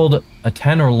she'd rolled a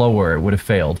 10 or lower, it would have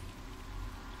failed.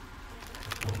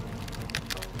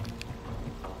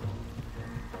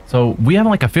 So we have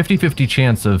like a 50-50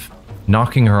 chance of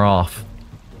knocking her off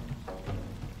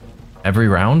every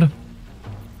round.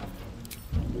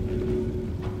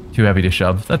 Too heavy to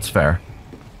shove. That's fair.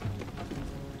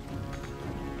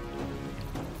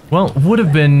 Well, would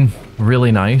have been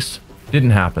really nice.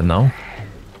 Didn't happen, though.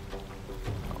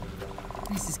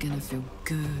 This is gonna feel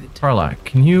good. Tarlac,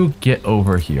 can you get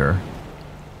over here?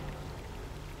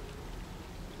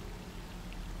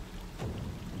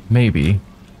 Maybe.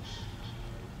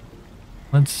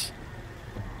 Let's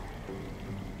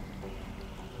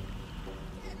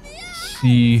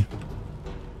see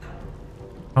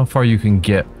how far you can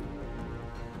get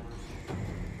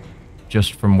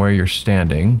just from where you're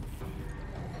standing.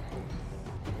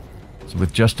 So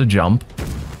with just a jump.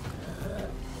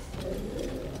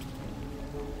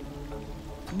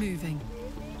 Moving.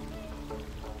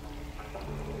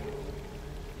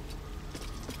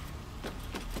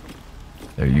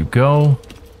 There you go.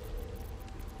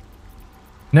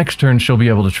 Next turn, she'll be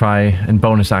able to try and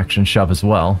bonus action shove as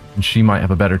well. And she might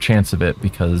have a better chance of it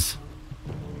because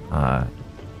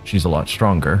she's a lot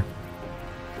stronger.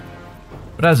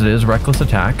 But as it is, reckless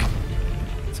attack.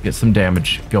 Let's get some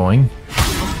damage going.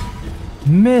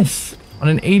 Miss on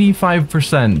an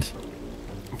 85%.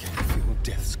 Can feel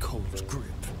death's cold grip.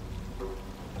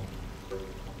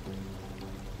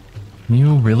 Can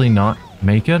you really not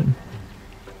make it?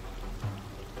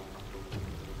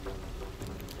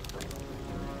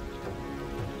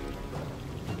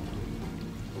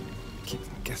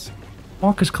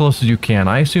 Walk as close as you can.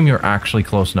 I assume you're actually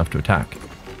close enough to attack.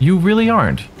 You really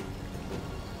aren't.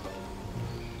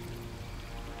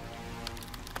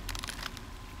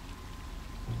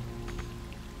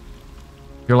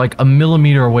 You're like a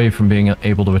millimeter away from being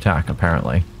able to attack,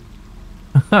 apparently.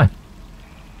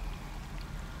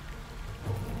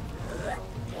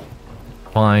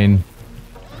 Fine.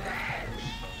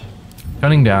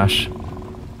 Cunning dash.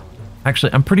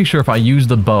 Actually, I'm pretty sure if I use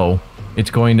the bow, it's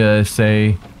going to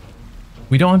say,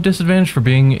 we don't have disadvantage for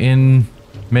being in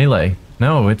melee.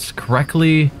 No, it's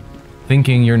correctly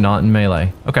thinking you're not in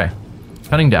melee. Okay.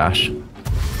 Cunning dash.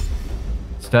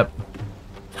 Step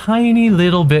tiny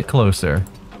little bit closer.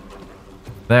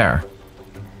 There.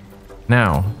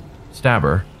 Now, stab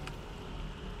her.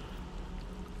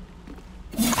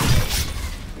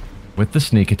 With the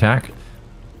sneak attack.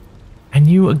 And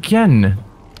you again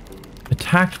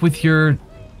attacked with your...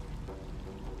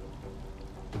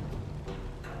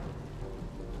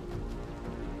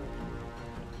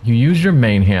 You used your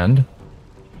main hand.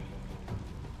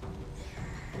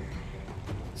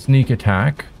 Sneak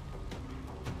attack.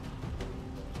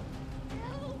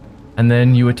 And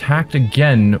then you attacked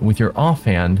again with your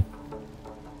offhand.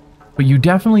 But you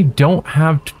definitely don't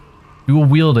have dual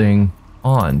wielding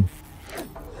on.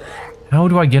 How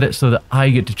do I get it so that I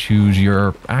get to choose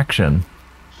your action?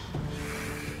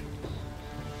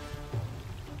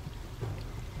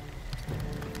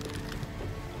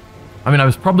 I mean, I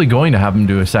was probably going to have him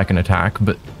do a second attack,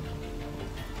 but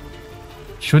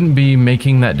shouldn't be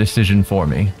making that decision for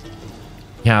me.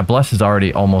 Yeah, Bless is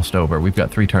already almost over. We've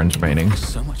got 3 turns remaining.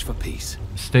 So much for peace.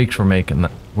 Mistakes were made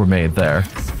there.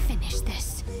 Let's finish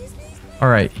this. All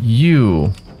right,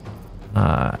 you.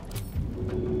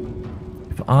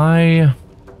 If I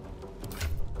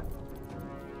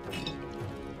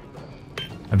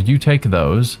have you take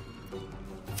those,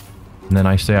 and then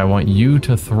I say I want you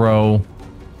to throw.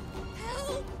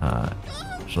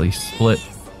 Actually, split.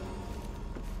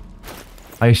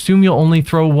 I assume you'll only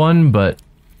throw one, but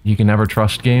you can never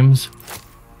trust games.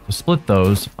 To split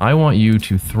those, I want you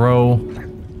to throw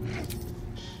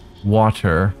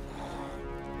water.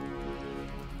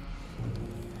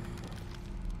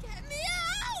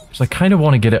 So I kind of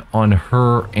want to get it on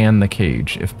her and the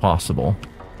cage, if possible.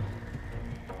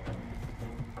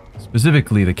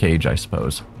 Specifically the cage, I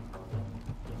suppose.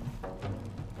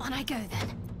 On I go then.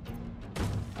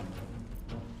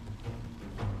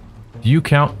 Do you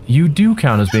count? You do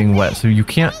count as being wet, so you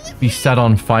can't be set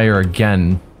on fire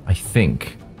again, I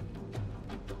think.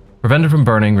 Prevented from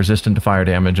burning, resistant to fire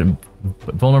damage, and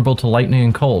vulnerable to lightning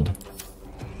and cold.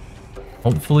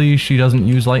 Hopefully she doesn't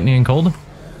use lightning and cold.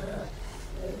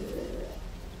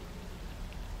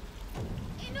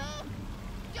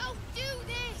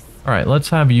 Alright, let's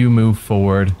have you move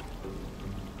forward.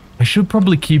 I should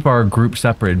probably keep our group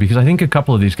separated because I think a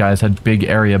couple of these guys had big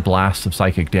area blasts of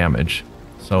psychic damage.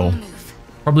 So,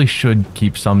 probably should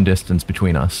keep some distance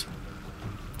between us.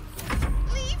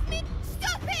 Leave me!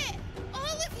 Stop it! All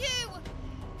of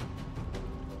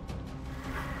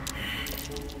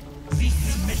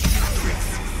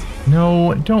you!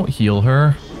 No, don't heal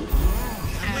her.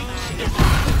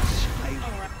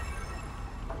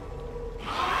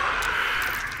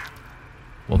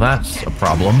 Well, that's a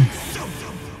problem.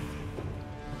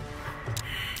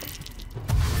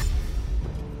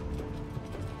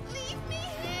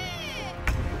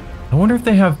 I wonder if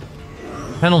they have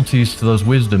penalties to those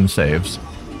wisdom saves.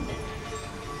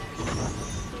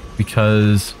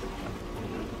 Because...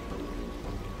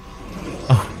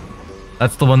 oh,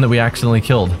 that's the one that we accidentally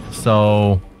killed.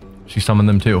 So, she summoned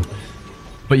them too.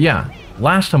 But yeah,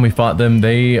 last time we fought them,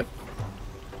 they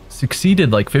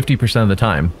succeeded like 50% of the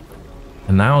time.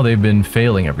 And now they've been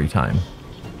failing every time.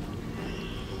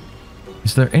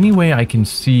 Is there any way I can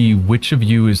see which of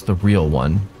you is the real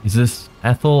one? Is this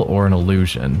Ethel or an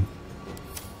illusion?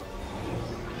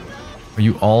 Are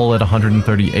you all at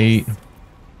 138?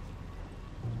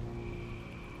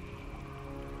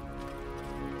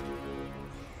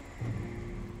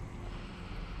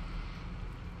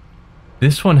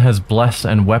 This one has Bless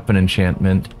and Weapon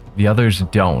enchantment. The others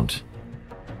don't.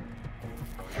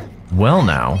 Well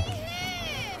now.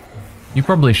 You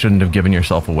probably shouldn't have given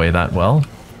yourself away that well.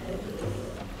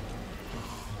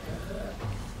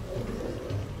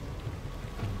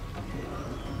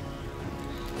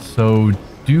 So,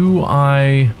 do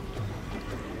I...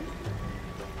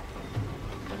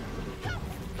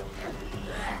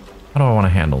 how do I want to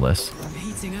handle this? I'm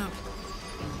heating up.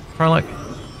 Karlak,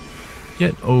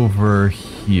 get over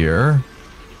here.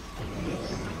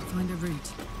 Find a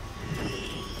route.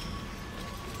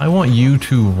 I want you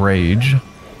to rage.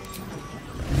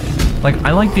 Like,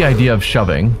 I like the idea of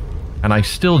shoving. And I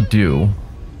still do.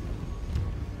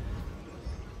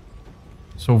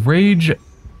 So rage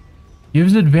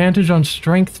gives advantage on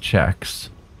strength checks.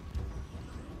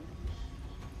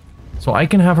 So I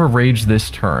can have her rage this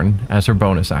turn as her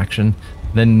bonus action.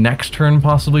 Then next turn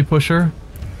possibly push her.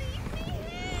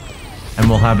 And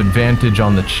we'll have advantage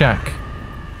on the check.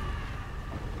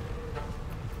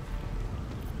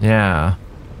 Yeah.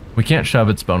 We can't shove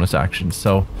its bonus action.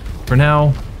 So for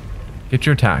now, get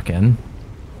your attack in.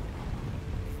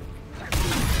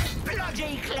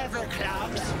 Bloody clever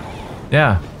clubs.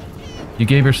 Yeah. You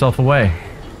gave yourself away.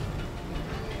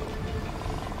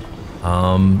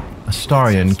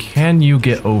 Astarion, can you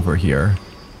get over here?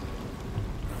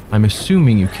 I'm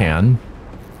assuming you can.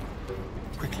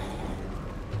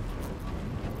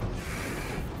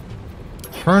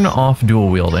 Turn off dual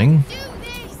wielding.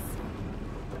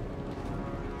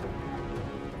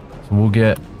 So we'll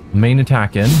get main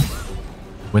attack in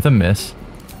with a miss.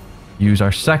 Use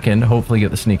our second, hopefully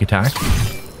get the sneak attack.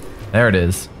 There it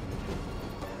is.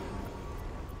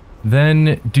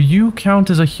 Then, do you count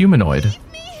as a humanoid?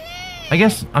 I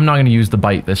guess I'm not going to use the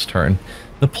bite this turn.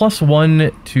 The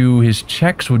 +1 to his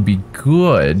checks would be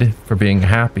good for being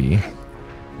happy,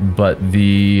 but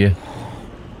the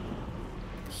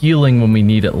healing when we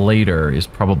need it later is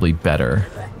probably better.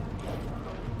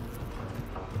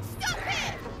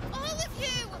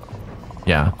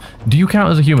 Yeah. Do you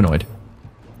count as a humanoid?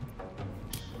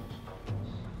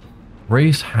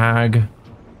 Race hag.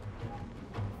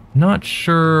 Not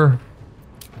sure.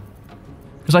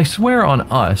 Because I swear on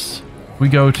us, we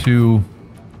go to,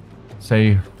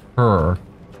 say, her.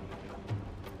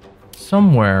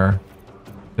 Somewhere,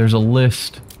 there's a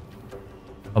list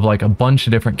of like a bunch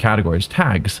of different categories.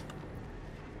 Tags.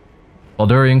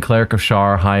 Baldurian, Cleric of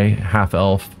Shar, High,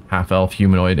 Half-Elf,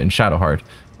 Humanoid, and Shadowheart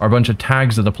are a bunch of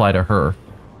tags that apply to her.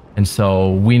 And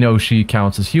so we know she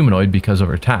counts as humanoid because of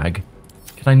her tag.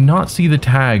 Can I not see the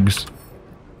tags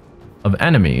of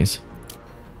enemies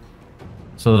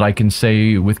so that I can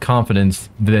say with confidence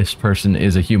this person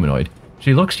is a humanoid?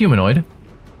 She looks humanoid.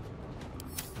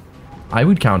 I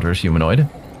would count her as humanoid.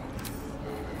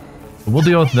 But we'll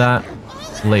deal with that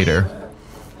later.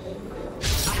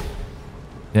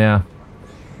 Yeah.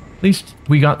 At least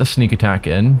we got the sneak attack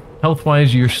in.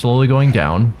 Health-wise, you're slowly going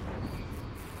down.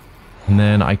 And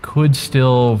then I could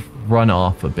still run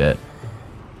off a bit,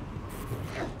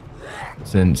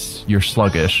 since you're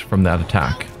sluggish from that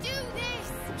attack.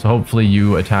 So hopefully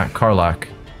you attack Karlach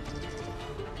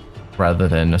rather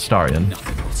than Astarion.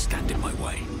 Nothing will stand in my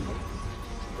way.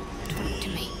 Talk to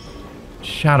me.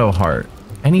 Shadowheart,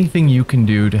 anything you can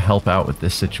do to help out with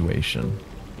this situation?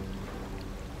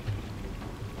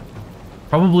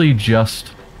 Probably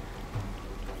just...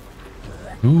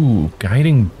 Ooh,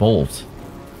 Guiding Bolt.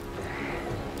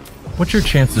 What's your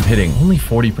chance of hitting? Only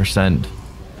 40%.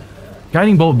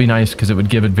 Guiding Bolt would be nice because it would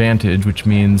give advantage, which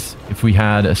means if we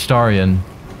had Astarion,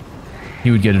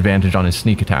 he would get advantage on his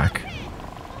sneak attack.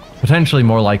 Potentially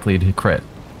more likely to crit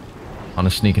on a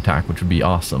sneak attack, which would be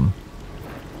awesome.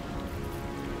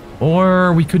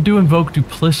 Or we could do Invoke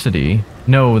Duplicity.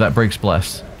 No, that breaks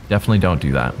Bless. Definitely don't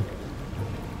do that.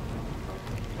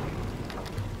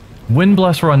 When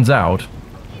Bless runs out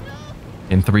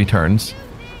in 3 turns,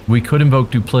 we could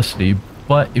Invoke Duplicity,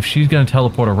 but if she's going to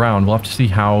teleport around, we'll have to see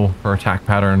how her attack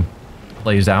pattern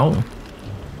plays out.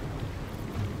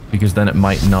 Because then it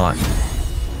might not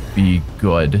be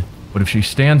good. But if she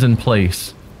stands in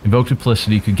place, Invoke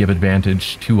Duplicity could give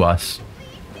advantage to us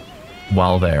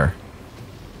while there.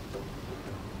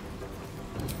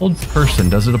 Hold person,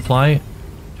 does it apply?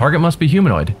 Target must be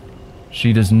humanoid.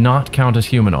 She does not count as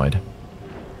humanoid.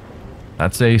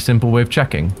 That's a simple way of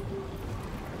checking.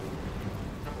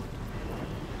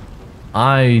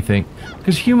 I think,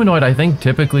 because humanoid I think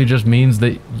typically just means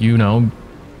that, you know,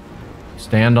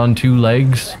 stand on 2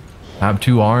 legs, have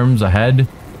 2 arms, a head,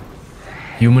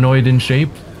 humanoid in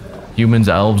shape. Humans,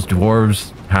 elves,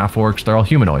 dwarves, half-orcs, they're all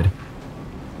humanoid.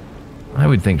 I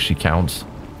would think she counts.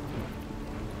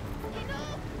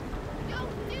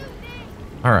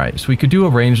 Alright, so we could do a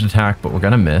ranged attack, but we're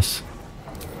gonna miss.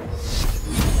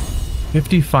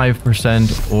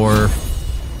 55% or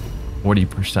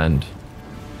 40%.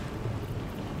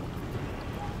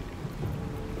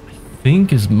 I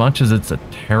think as much as it's a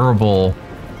terrible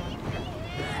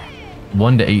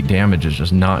 1 to 8 damage is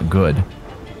just not good.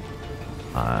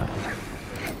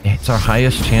 It's our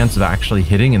highest chance of actually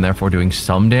hitting and therefore doing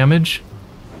some damage.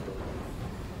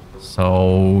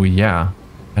 So yeah,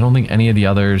 I don't think any of the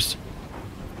others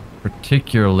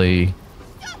particularly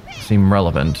seem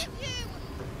relevant.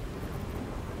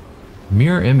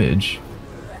 Mirror image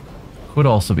could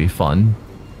also be fun.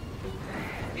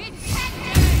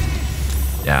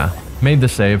 Yeah, made the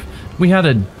save. We had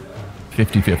a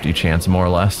 50-50 chance, more or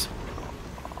less.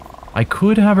 I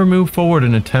could have her move forward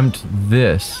and attempt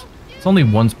this. It's only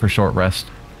once per short rest,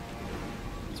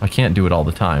 so I can't do it all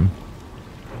the time.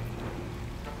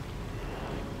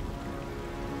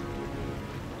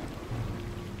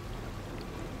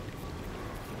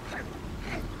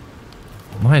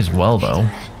 Might as well, though.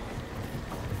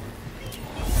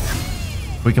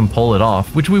 We can pull it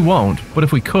off, which we won't, but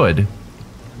if we could,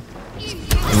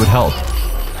 it would help.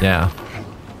 Yeah.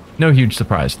 No huge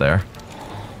surprise there.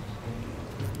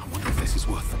 I wonder if this is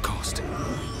worth the cost.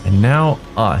 And now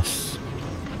us.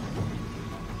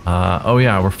 Oh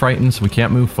yeah, we're frightened, so we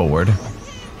can't move forward.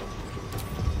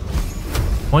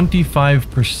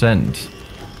 25%.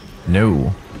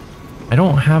 No. I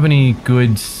don't have any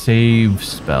good save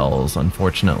spells,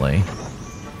 unfortunately.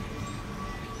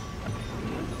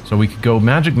 So we could go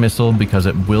Magic Missile because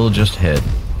it will just hit.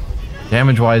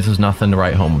 Damage-wise is nothing to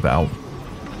write home about.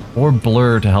 Or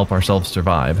Blur to help ourselves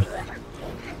survive.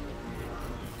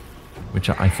 Which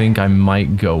I think I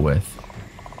might go with.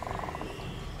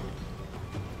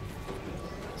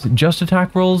 Is it just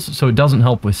attack rolls? So it doesn't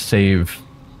help with save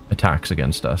attacks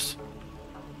against us.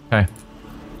 Okay.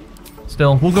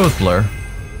 Still, we'll go with Blur.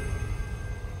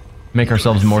 Make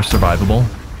ourselves more survivable.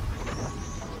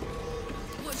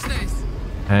 What's this?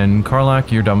 And Karlak,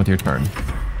 you're done with your turn.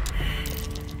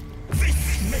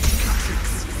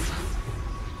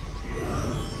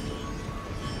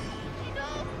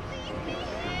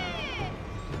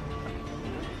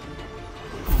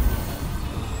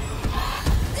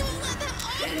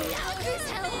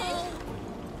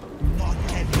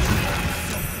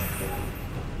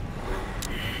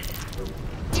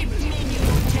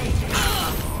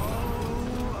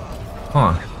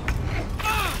 Huh.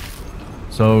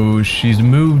 So she's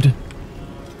moved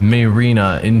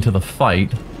Mayrina into the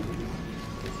fight.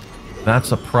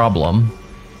 That's a problem.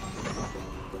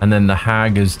 And then the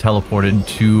hag is teleported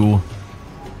to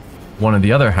one of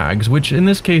the other hags, which in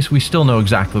this case we still know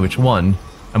exactly which one,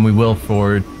 and we will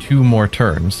for 2 more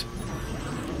turns.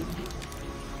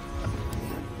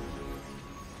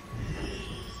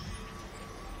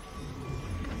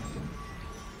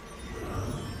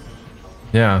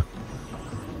 Yeah.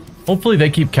 Hopefully they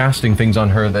keep casting things on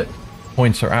her that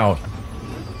points her out.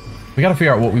 We gotta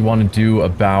figure out what we want to do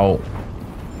about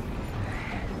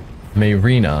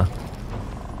Mayrina,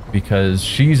 because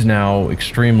she's now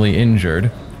extremely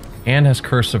injured and has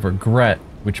Curse of Regret,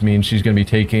 which means she's going to be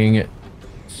taking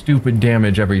stupid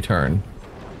damage every turn.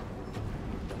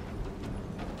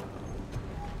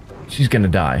 She's going to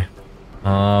die.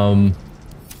 And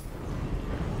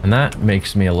that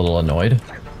makes me a little annoyed.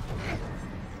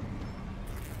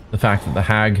 The fact that the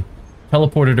hag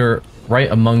teleported her right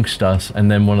amongst us, and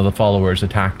then one of the followers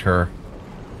attacked her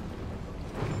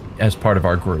as part of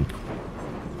our group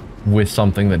with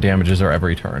something that damages her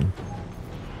every turn.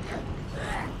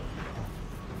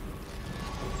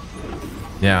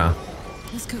 Yeah.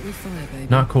 Let's cook with fire, baby.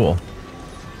 Not cool.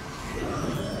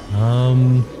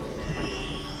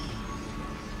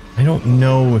 I don't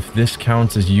know if this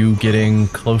counts as you getting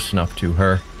close enough to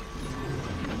her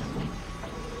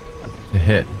to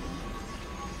hit.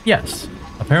 Yes,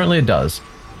 apparently it does.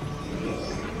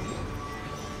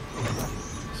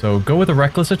 So go with a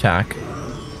reckless attack.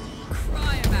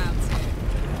 Cry about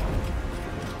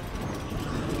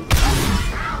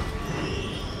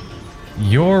it.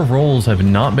 Your rolls have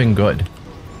not been good.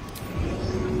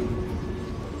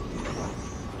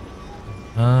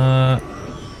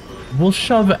 We'll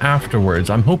shove afterwards.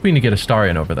 I'm hoping to get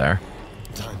Astarion over there.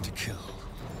 Time to kill.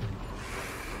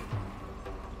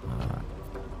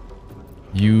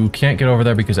 You can't get over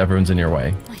there because everyone's in your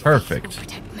way. Perfect.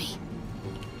 Protect me.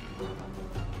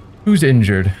 Who's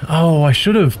injured? Oh, I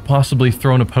should have possibly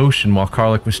thrown a potion while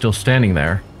Karlak was still standing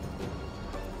there.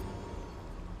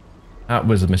 That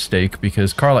was a mistake,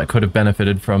 because Karlak could have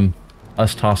benefited from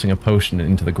us tossing a potion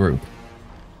into the group.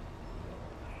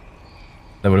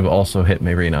 That would have also hit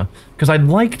Mayrina. Because I'd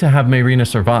like to have Mayrina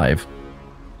survive.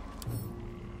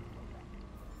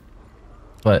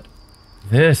 But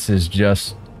this is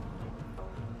just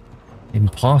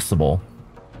impossible.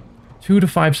 2 to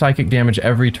 5 psychic damage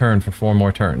every turn for 4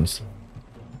 more turns.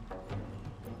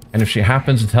 And if she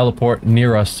happens to teleport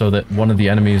near us so that one of the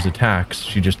enemies attacks,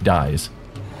 she just dies.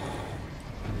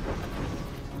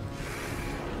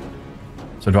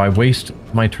 So do I waste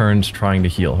my turns trying to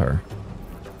heal her?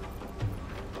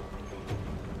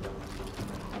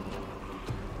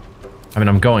 I mean,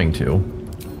 I'm going to.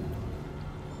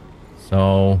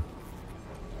 So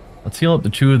let's heal up the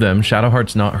 2 of them.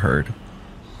 Shadowheart's not hurt.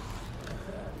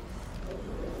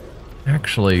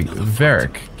 Actually,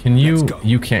 Varric, can you...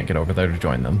 You can't get over there to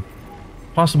join them.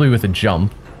 Possibly with a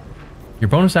jump. Your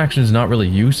bonus action is not really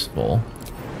useful.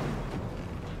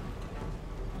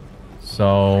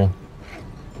 So...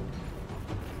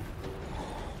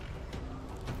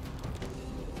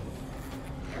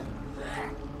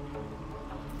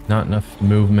 Not enough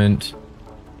movement.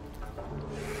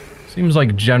 Seems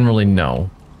like generally no.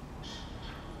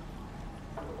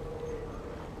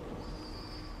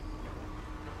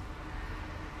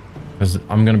 Because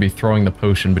I'm going to be throwing the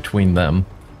potion between them.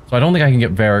 So I don't think I can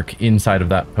get Varric inside of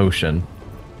that potion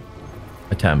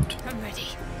attempt. I'm ready.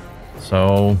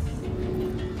 So,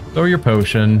 throw your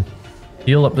potion,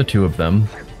 heal up the two of them.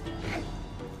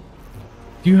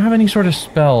 Do you have any sort of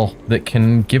spell that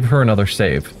can give her another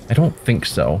save? I don't think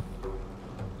so.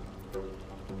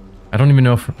 I don't even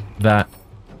know if that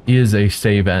is a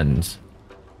save ends.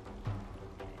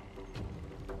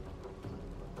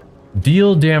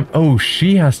 Deal oh,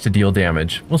 she has to deal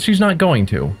damage. Well, she's not going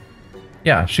to.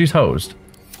 Yeah, she's hosed.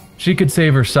 She could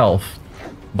save herself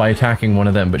by attacking one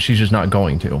of them, but she's just not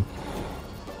going to.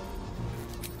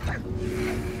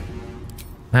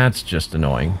 That's just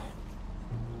annoying.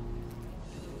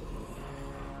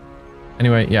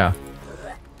 Anyway, yeah.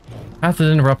 Path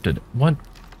is interrupted. What?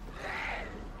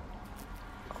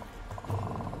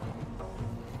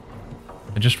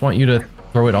 I just want you to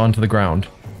throw it onto the ground.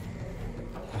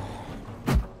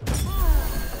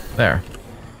 There.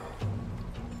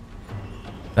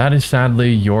 That is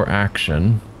sadly your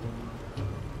action.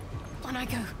 On I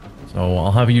go. So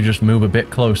I'll have you just move a bit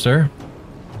closer.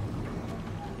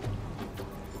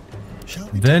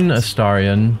 Then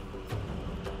Astarion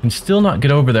can still not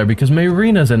get over there because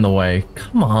Mayrina's in the way.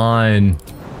 Come on.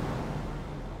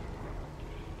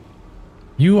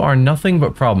 You are nothing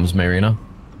but problems, Mayrina.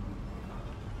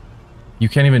 You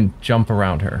can't even jump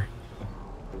around her.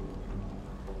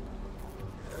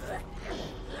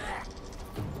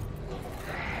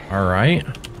 Alright.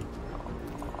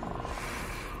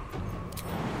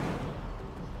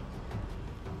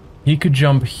 He could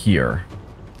jump here.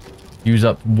 Use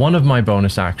up one of my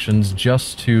bonus actions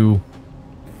just to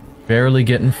barely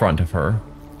get in front of her.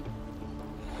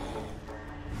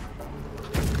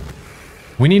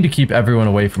 We need to keep everyone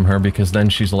away from her because then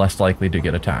she's less likely to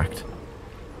get attacked.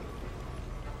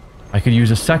 I could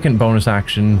use a second bonus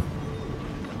action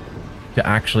to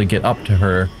actually get up to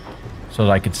her so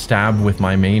that I could stab with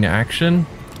my main action,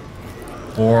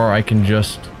 or I can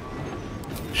just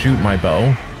shoot my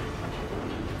bow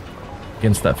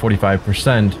against that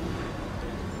 45%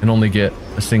 and only get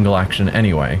a single action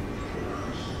anyway.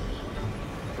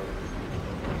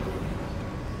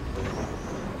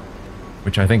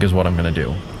 Which I think is what I'm going to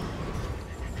do.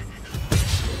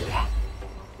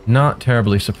 Not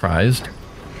terribly surprised.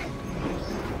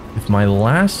 With my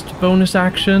last bonus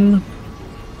action...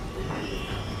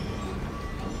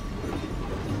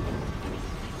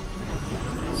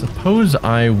 Suppose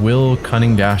I will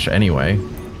Cunning Dash anyway.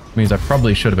 Which means I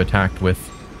probably should have attacked with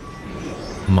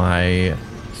my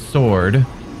sword.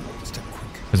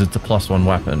 Because it's a +1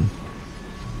 weapon.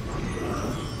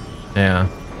 Yeah.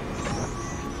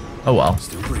 Oh well.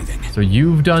 So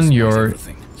you've done your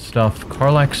stuff.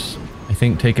 Karlach's, I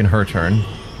think, taken her turn.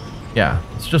 Yeah,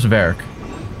 it's just Varric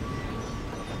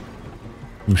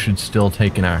who should still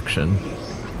take an action.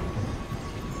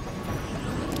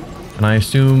 And I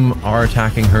assume our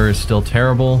attacking her is still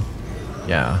terrible.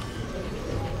 Yeah.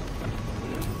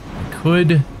 I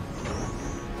could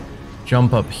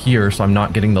jump up here so I'm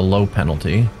not getting the low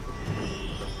penalty.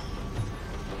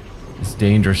 As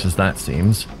dangerous as that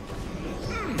seems.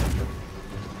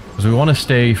 Because we want to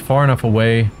stay far enough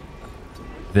away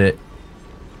that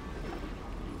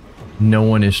no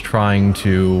one is trying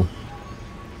to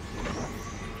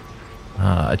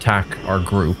attack our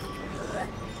group.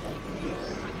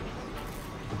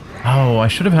 Oh, I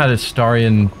should have had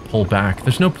Astarion pull back.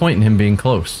 There's no point in him being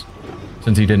close,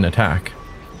 since he didn't attack.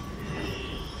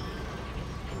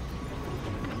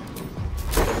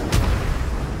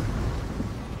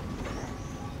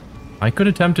 I could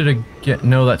attempt to get...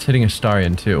 No, that's hitting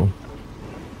Astarion too.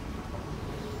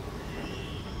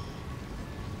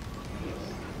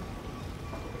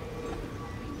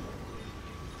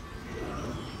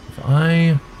 If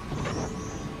I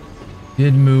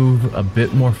did move a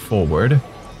bit more forward...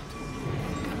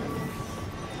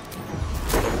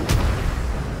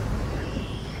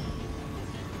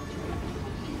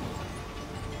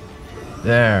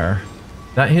 There.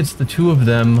 That hits the two of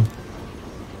them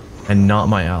and not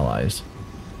my allies.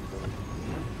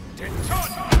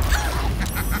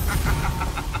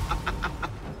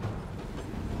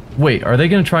 Wait, are they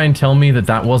going to try and tell me that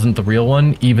that wasn't the real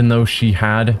one, even though she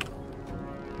had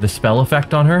the spell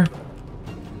effect on her.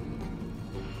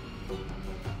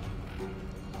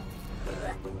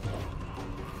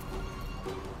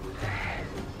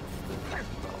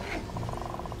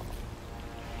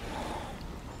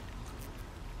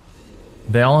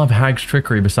 They all have Hag's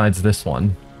Trickery besides this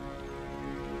one.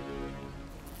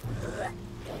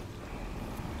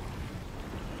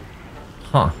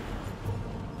 Huh.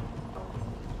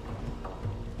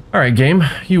 Alright, game.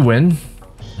 You win.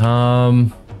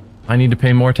 I need to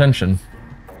pay more attention.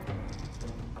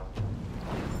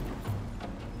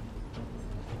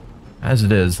 As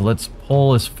it is, let's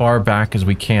pull as far back as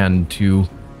we can to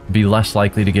be less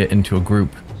likely to get into a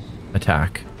group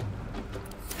attack.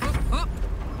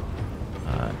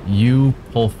 You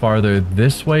pull farther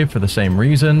this way for the same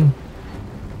reason.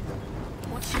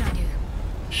 What should I do?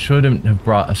 Shouldn't have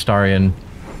brought Astarion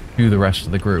to the rest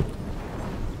of the group.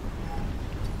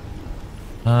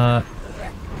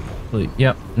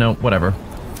 Yep, no, whatever.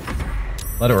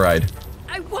 Let it ride.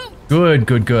 I won't. Good,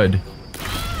 good, good.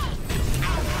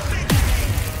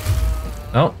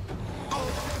 Oh.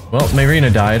 Well,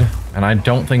 Mayrina died, and I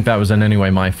don't think that was in any way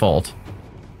my fault.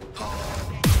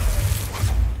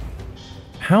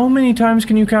 How many times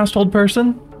can you cast Hold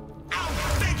Person?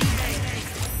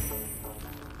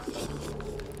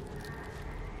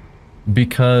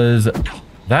 Because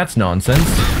that's nonsense.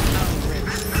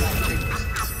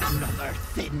 Another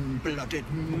thin-blooded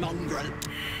mongrel.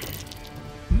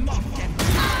 I'm not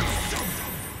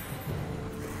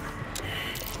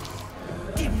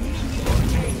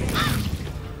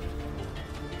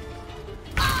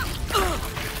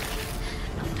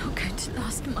going to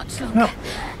last much longer. Now,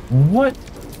 what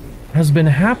has been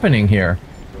happening here?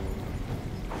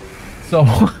 So,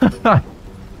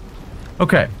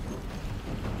 okay.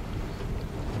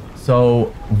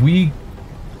 So,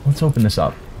 let's open this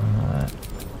up.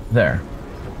 There.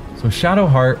 So,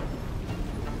 Shadowheart.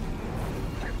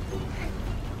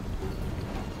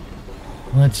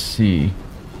 Let's see.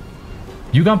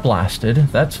 You got blasted.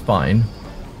 That's fine.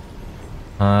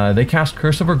 They cast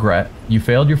Curse of Regret. You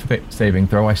failed your saving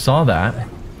throw. I saw that.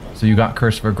 So you got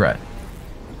Curse of Regret.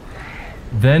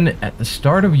 Then, at the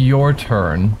start of your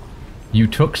turn, you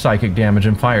took psychic damage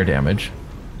and fire damage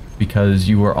because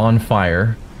you were on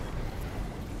fire.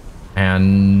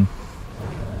 And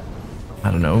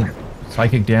I don't know,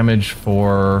 psychic damage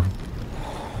for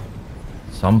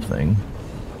something.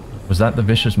 Was that the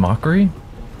Vicious Mockery?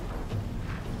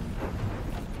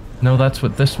 No, that's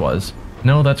what this was.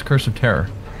 No, that's Curse of Terror.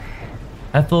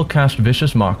 Ethel cast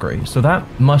Vicious Mockery, so that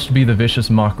must be the Vicious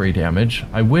Mockery damage.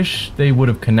 I wish they would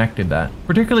have connected that.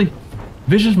 Particularly,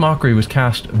 Vicious Mockery was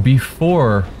cast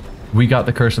before we got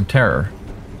the Curse of Terror.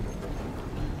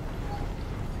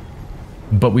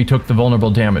 But we took the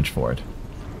vulnerable damage for it.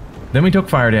 Then we took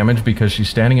fire damage because she's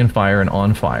standing in fire and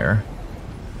on fire.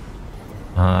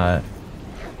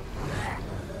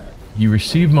 You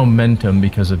receive momentum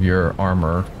because of your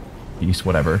armor piece,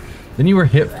 whatever. Then you were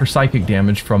hit for psychic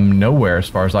damage from nowhere as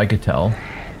far as I could tell.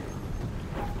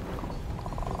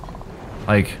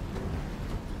 Like,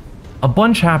 a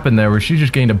bunch happened there where she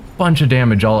just gained a bunch of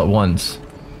damage all at once.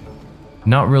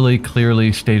 Not really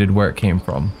clearly stated where it came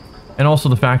from. And also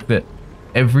the fact that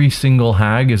every single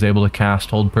hag is able to cast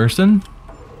Hold Person?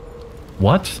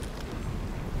 What?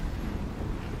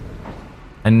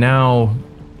 And now,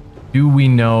 do we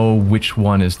know which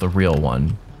one is the real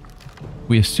one?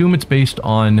 We assume it's based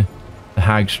on the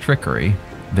hag's trickery,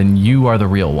 then you are the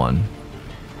real one.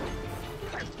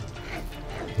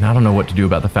 And I don't know what to do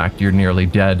about the fact you're nearly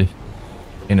dead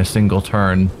in a single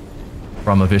turn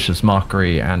from a Vicious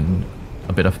Mockery and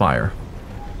a bit of fire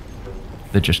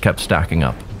that just kept stacking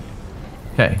up.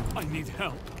 Okay. I need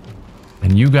help.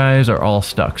 And you guys are all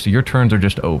stuck, so your turns are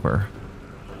just over.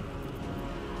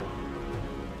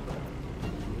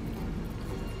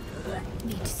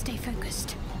 Need to stay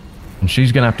focused. And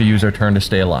she's gonna have to use her turn to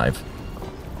stay alive.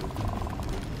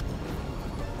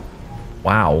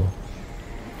 Wow.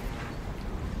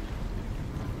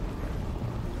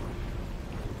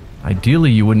 Ideally,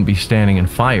 you wouldn't be standing in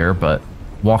fire, but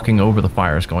walking over the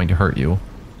fire is going to hurt you.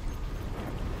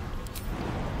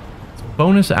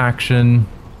 Bonus action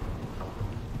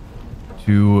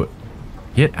to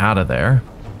get out of there.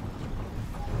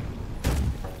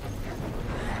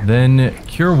 Then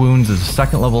Cure Wounds is a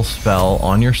second level spell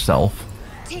on yourself.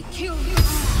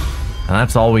 And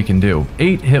that's all we can do.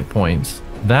 8 hit points.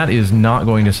 That is not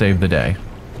going to save the day.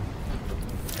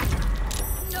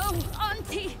 No,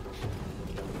 Auntie.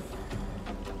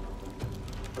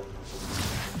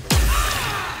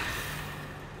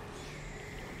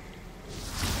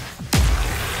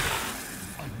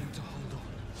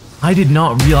 I did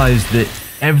not realize that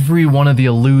every one of the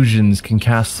illusions can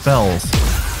cast spells.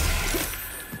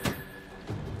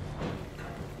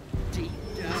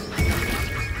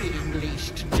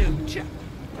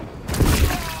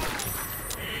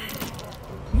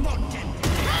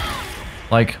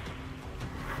 Like,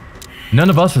 none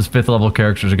of us as 5th level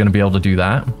characters are going to be able to do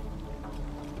that.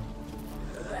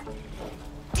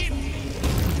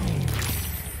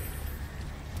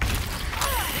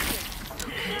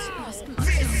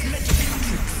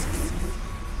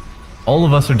 All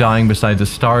of us are dying besides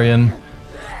Astarion,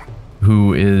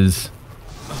 who is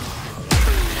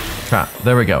trapped.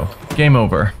 There we go. Game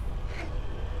over.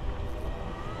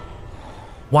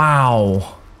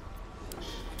 Wow.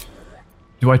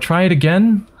 Do I try it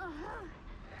again?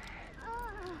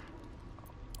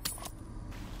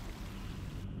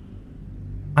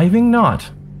 I think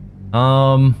not.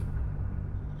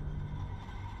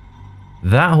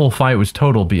 That whole fight was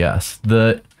total BS.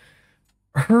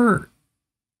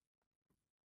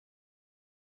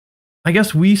 I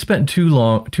guess we spent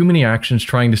too many actions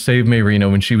trying to save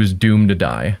Mayrina when she was doomed to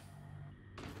die.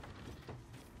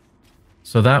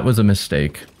 So that was a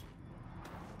mistake.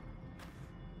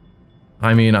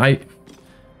 I mean,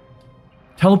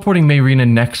 teleporting Mayrina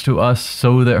next to us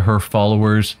so that her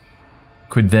followers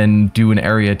could then do an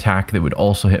area attack that would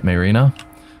also hit Mayrina.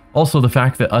 Also, the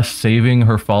fact that us saving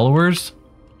her followers...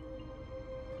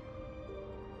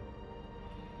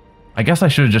 I guess I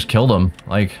should have just killed them.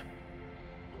 Like,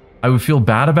 I would feel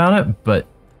bad about it, but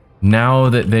now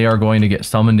that they are going to get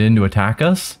summoned in to attack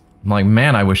us, I'm like,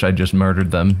 man, I wish I'd just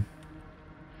murdered them.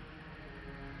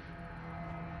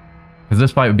 Because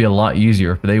this fight would be a lot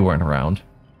easier if they weren't around.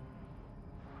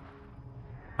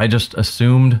 I just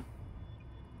assumed...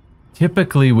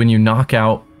 Typically, when you knock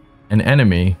out an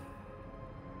enemy,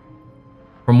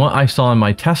 from what I saw in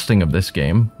my testing of this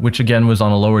game, which again was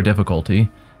on a lower difficulty,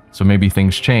 so maybe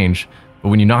things change, but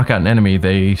when you knock out an enemy,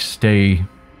 they stay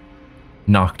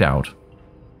knocked out.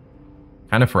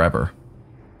 Kind of forever.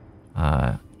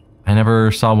 I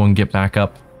never saw one get back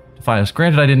up to fight us.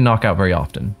 Granted, I didn't knock out very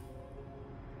often.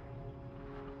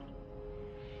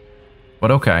 But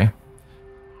okay.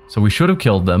 So we should have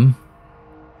killed them.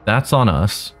 That's on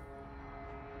us.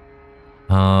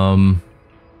 I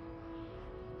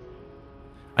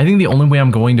think the only way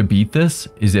I'm going to beat this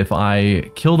is if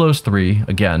I kill those 3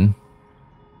 again.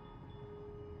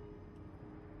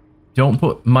 Don't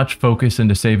put much focus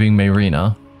into saving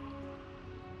Mayrina.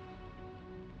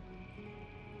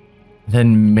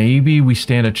 Then maybe we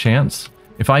stand a chance.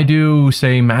 If I do,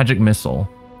 say, Magic Missile,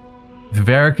 if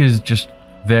Varric is just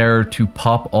there to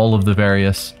pop all of the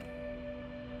various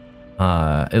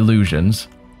illusions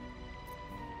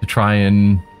to try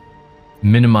and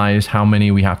minimize how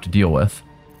many we have to deal with,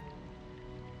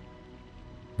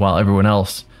 while everyone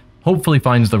else hopefully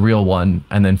finds the real one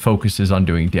and then focuses on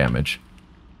doing damage.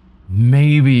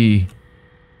 Maybe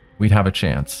we'd have a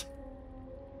chance.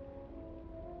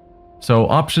 So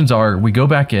options are, we go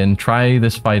back in, try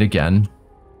this fight again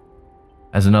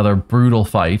as another brutal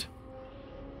fight.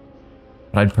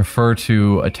 But I'd prefer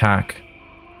to attack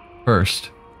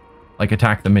first, like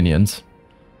attack the minions.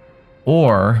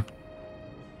 Or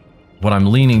what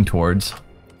I'm leaning towards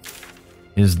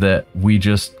is that we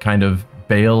just kind of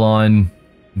bail on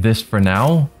this for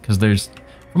now, because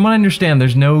from what I understand,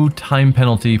 there's no time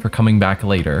penalty for coming back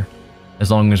later, as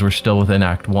long as we're still within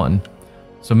Act 1.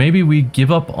 So maybe we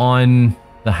give up on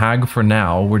the hag for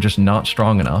now, we're just not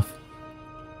strong enough.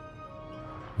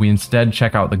 We instead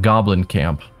check out the goblin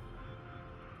camp.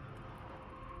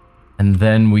 And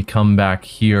then we come back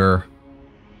here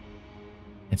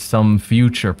at some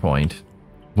future point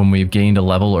when we've gained a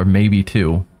level or maybe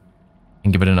 2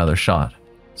 and give it another shot.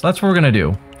 So that's what we're going to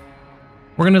do.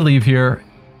 We're going to leave here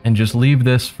and just leave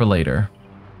this for later.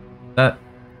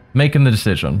 Making the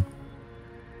decision.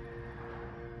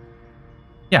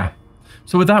 Yeah.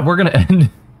 So with that, we're going to end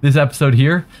this episode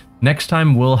here. Next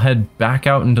time, we'll head back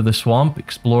out into the swamp,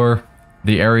 explore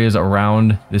the areas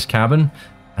around this cabin,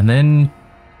 and then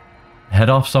head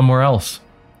off somewhere else.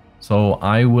 So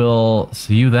I will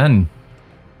see you then.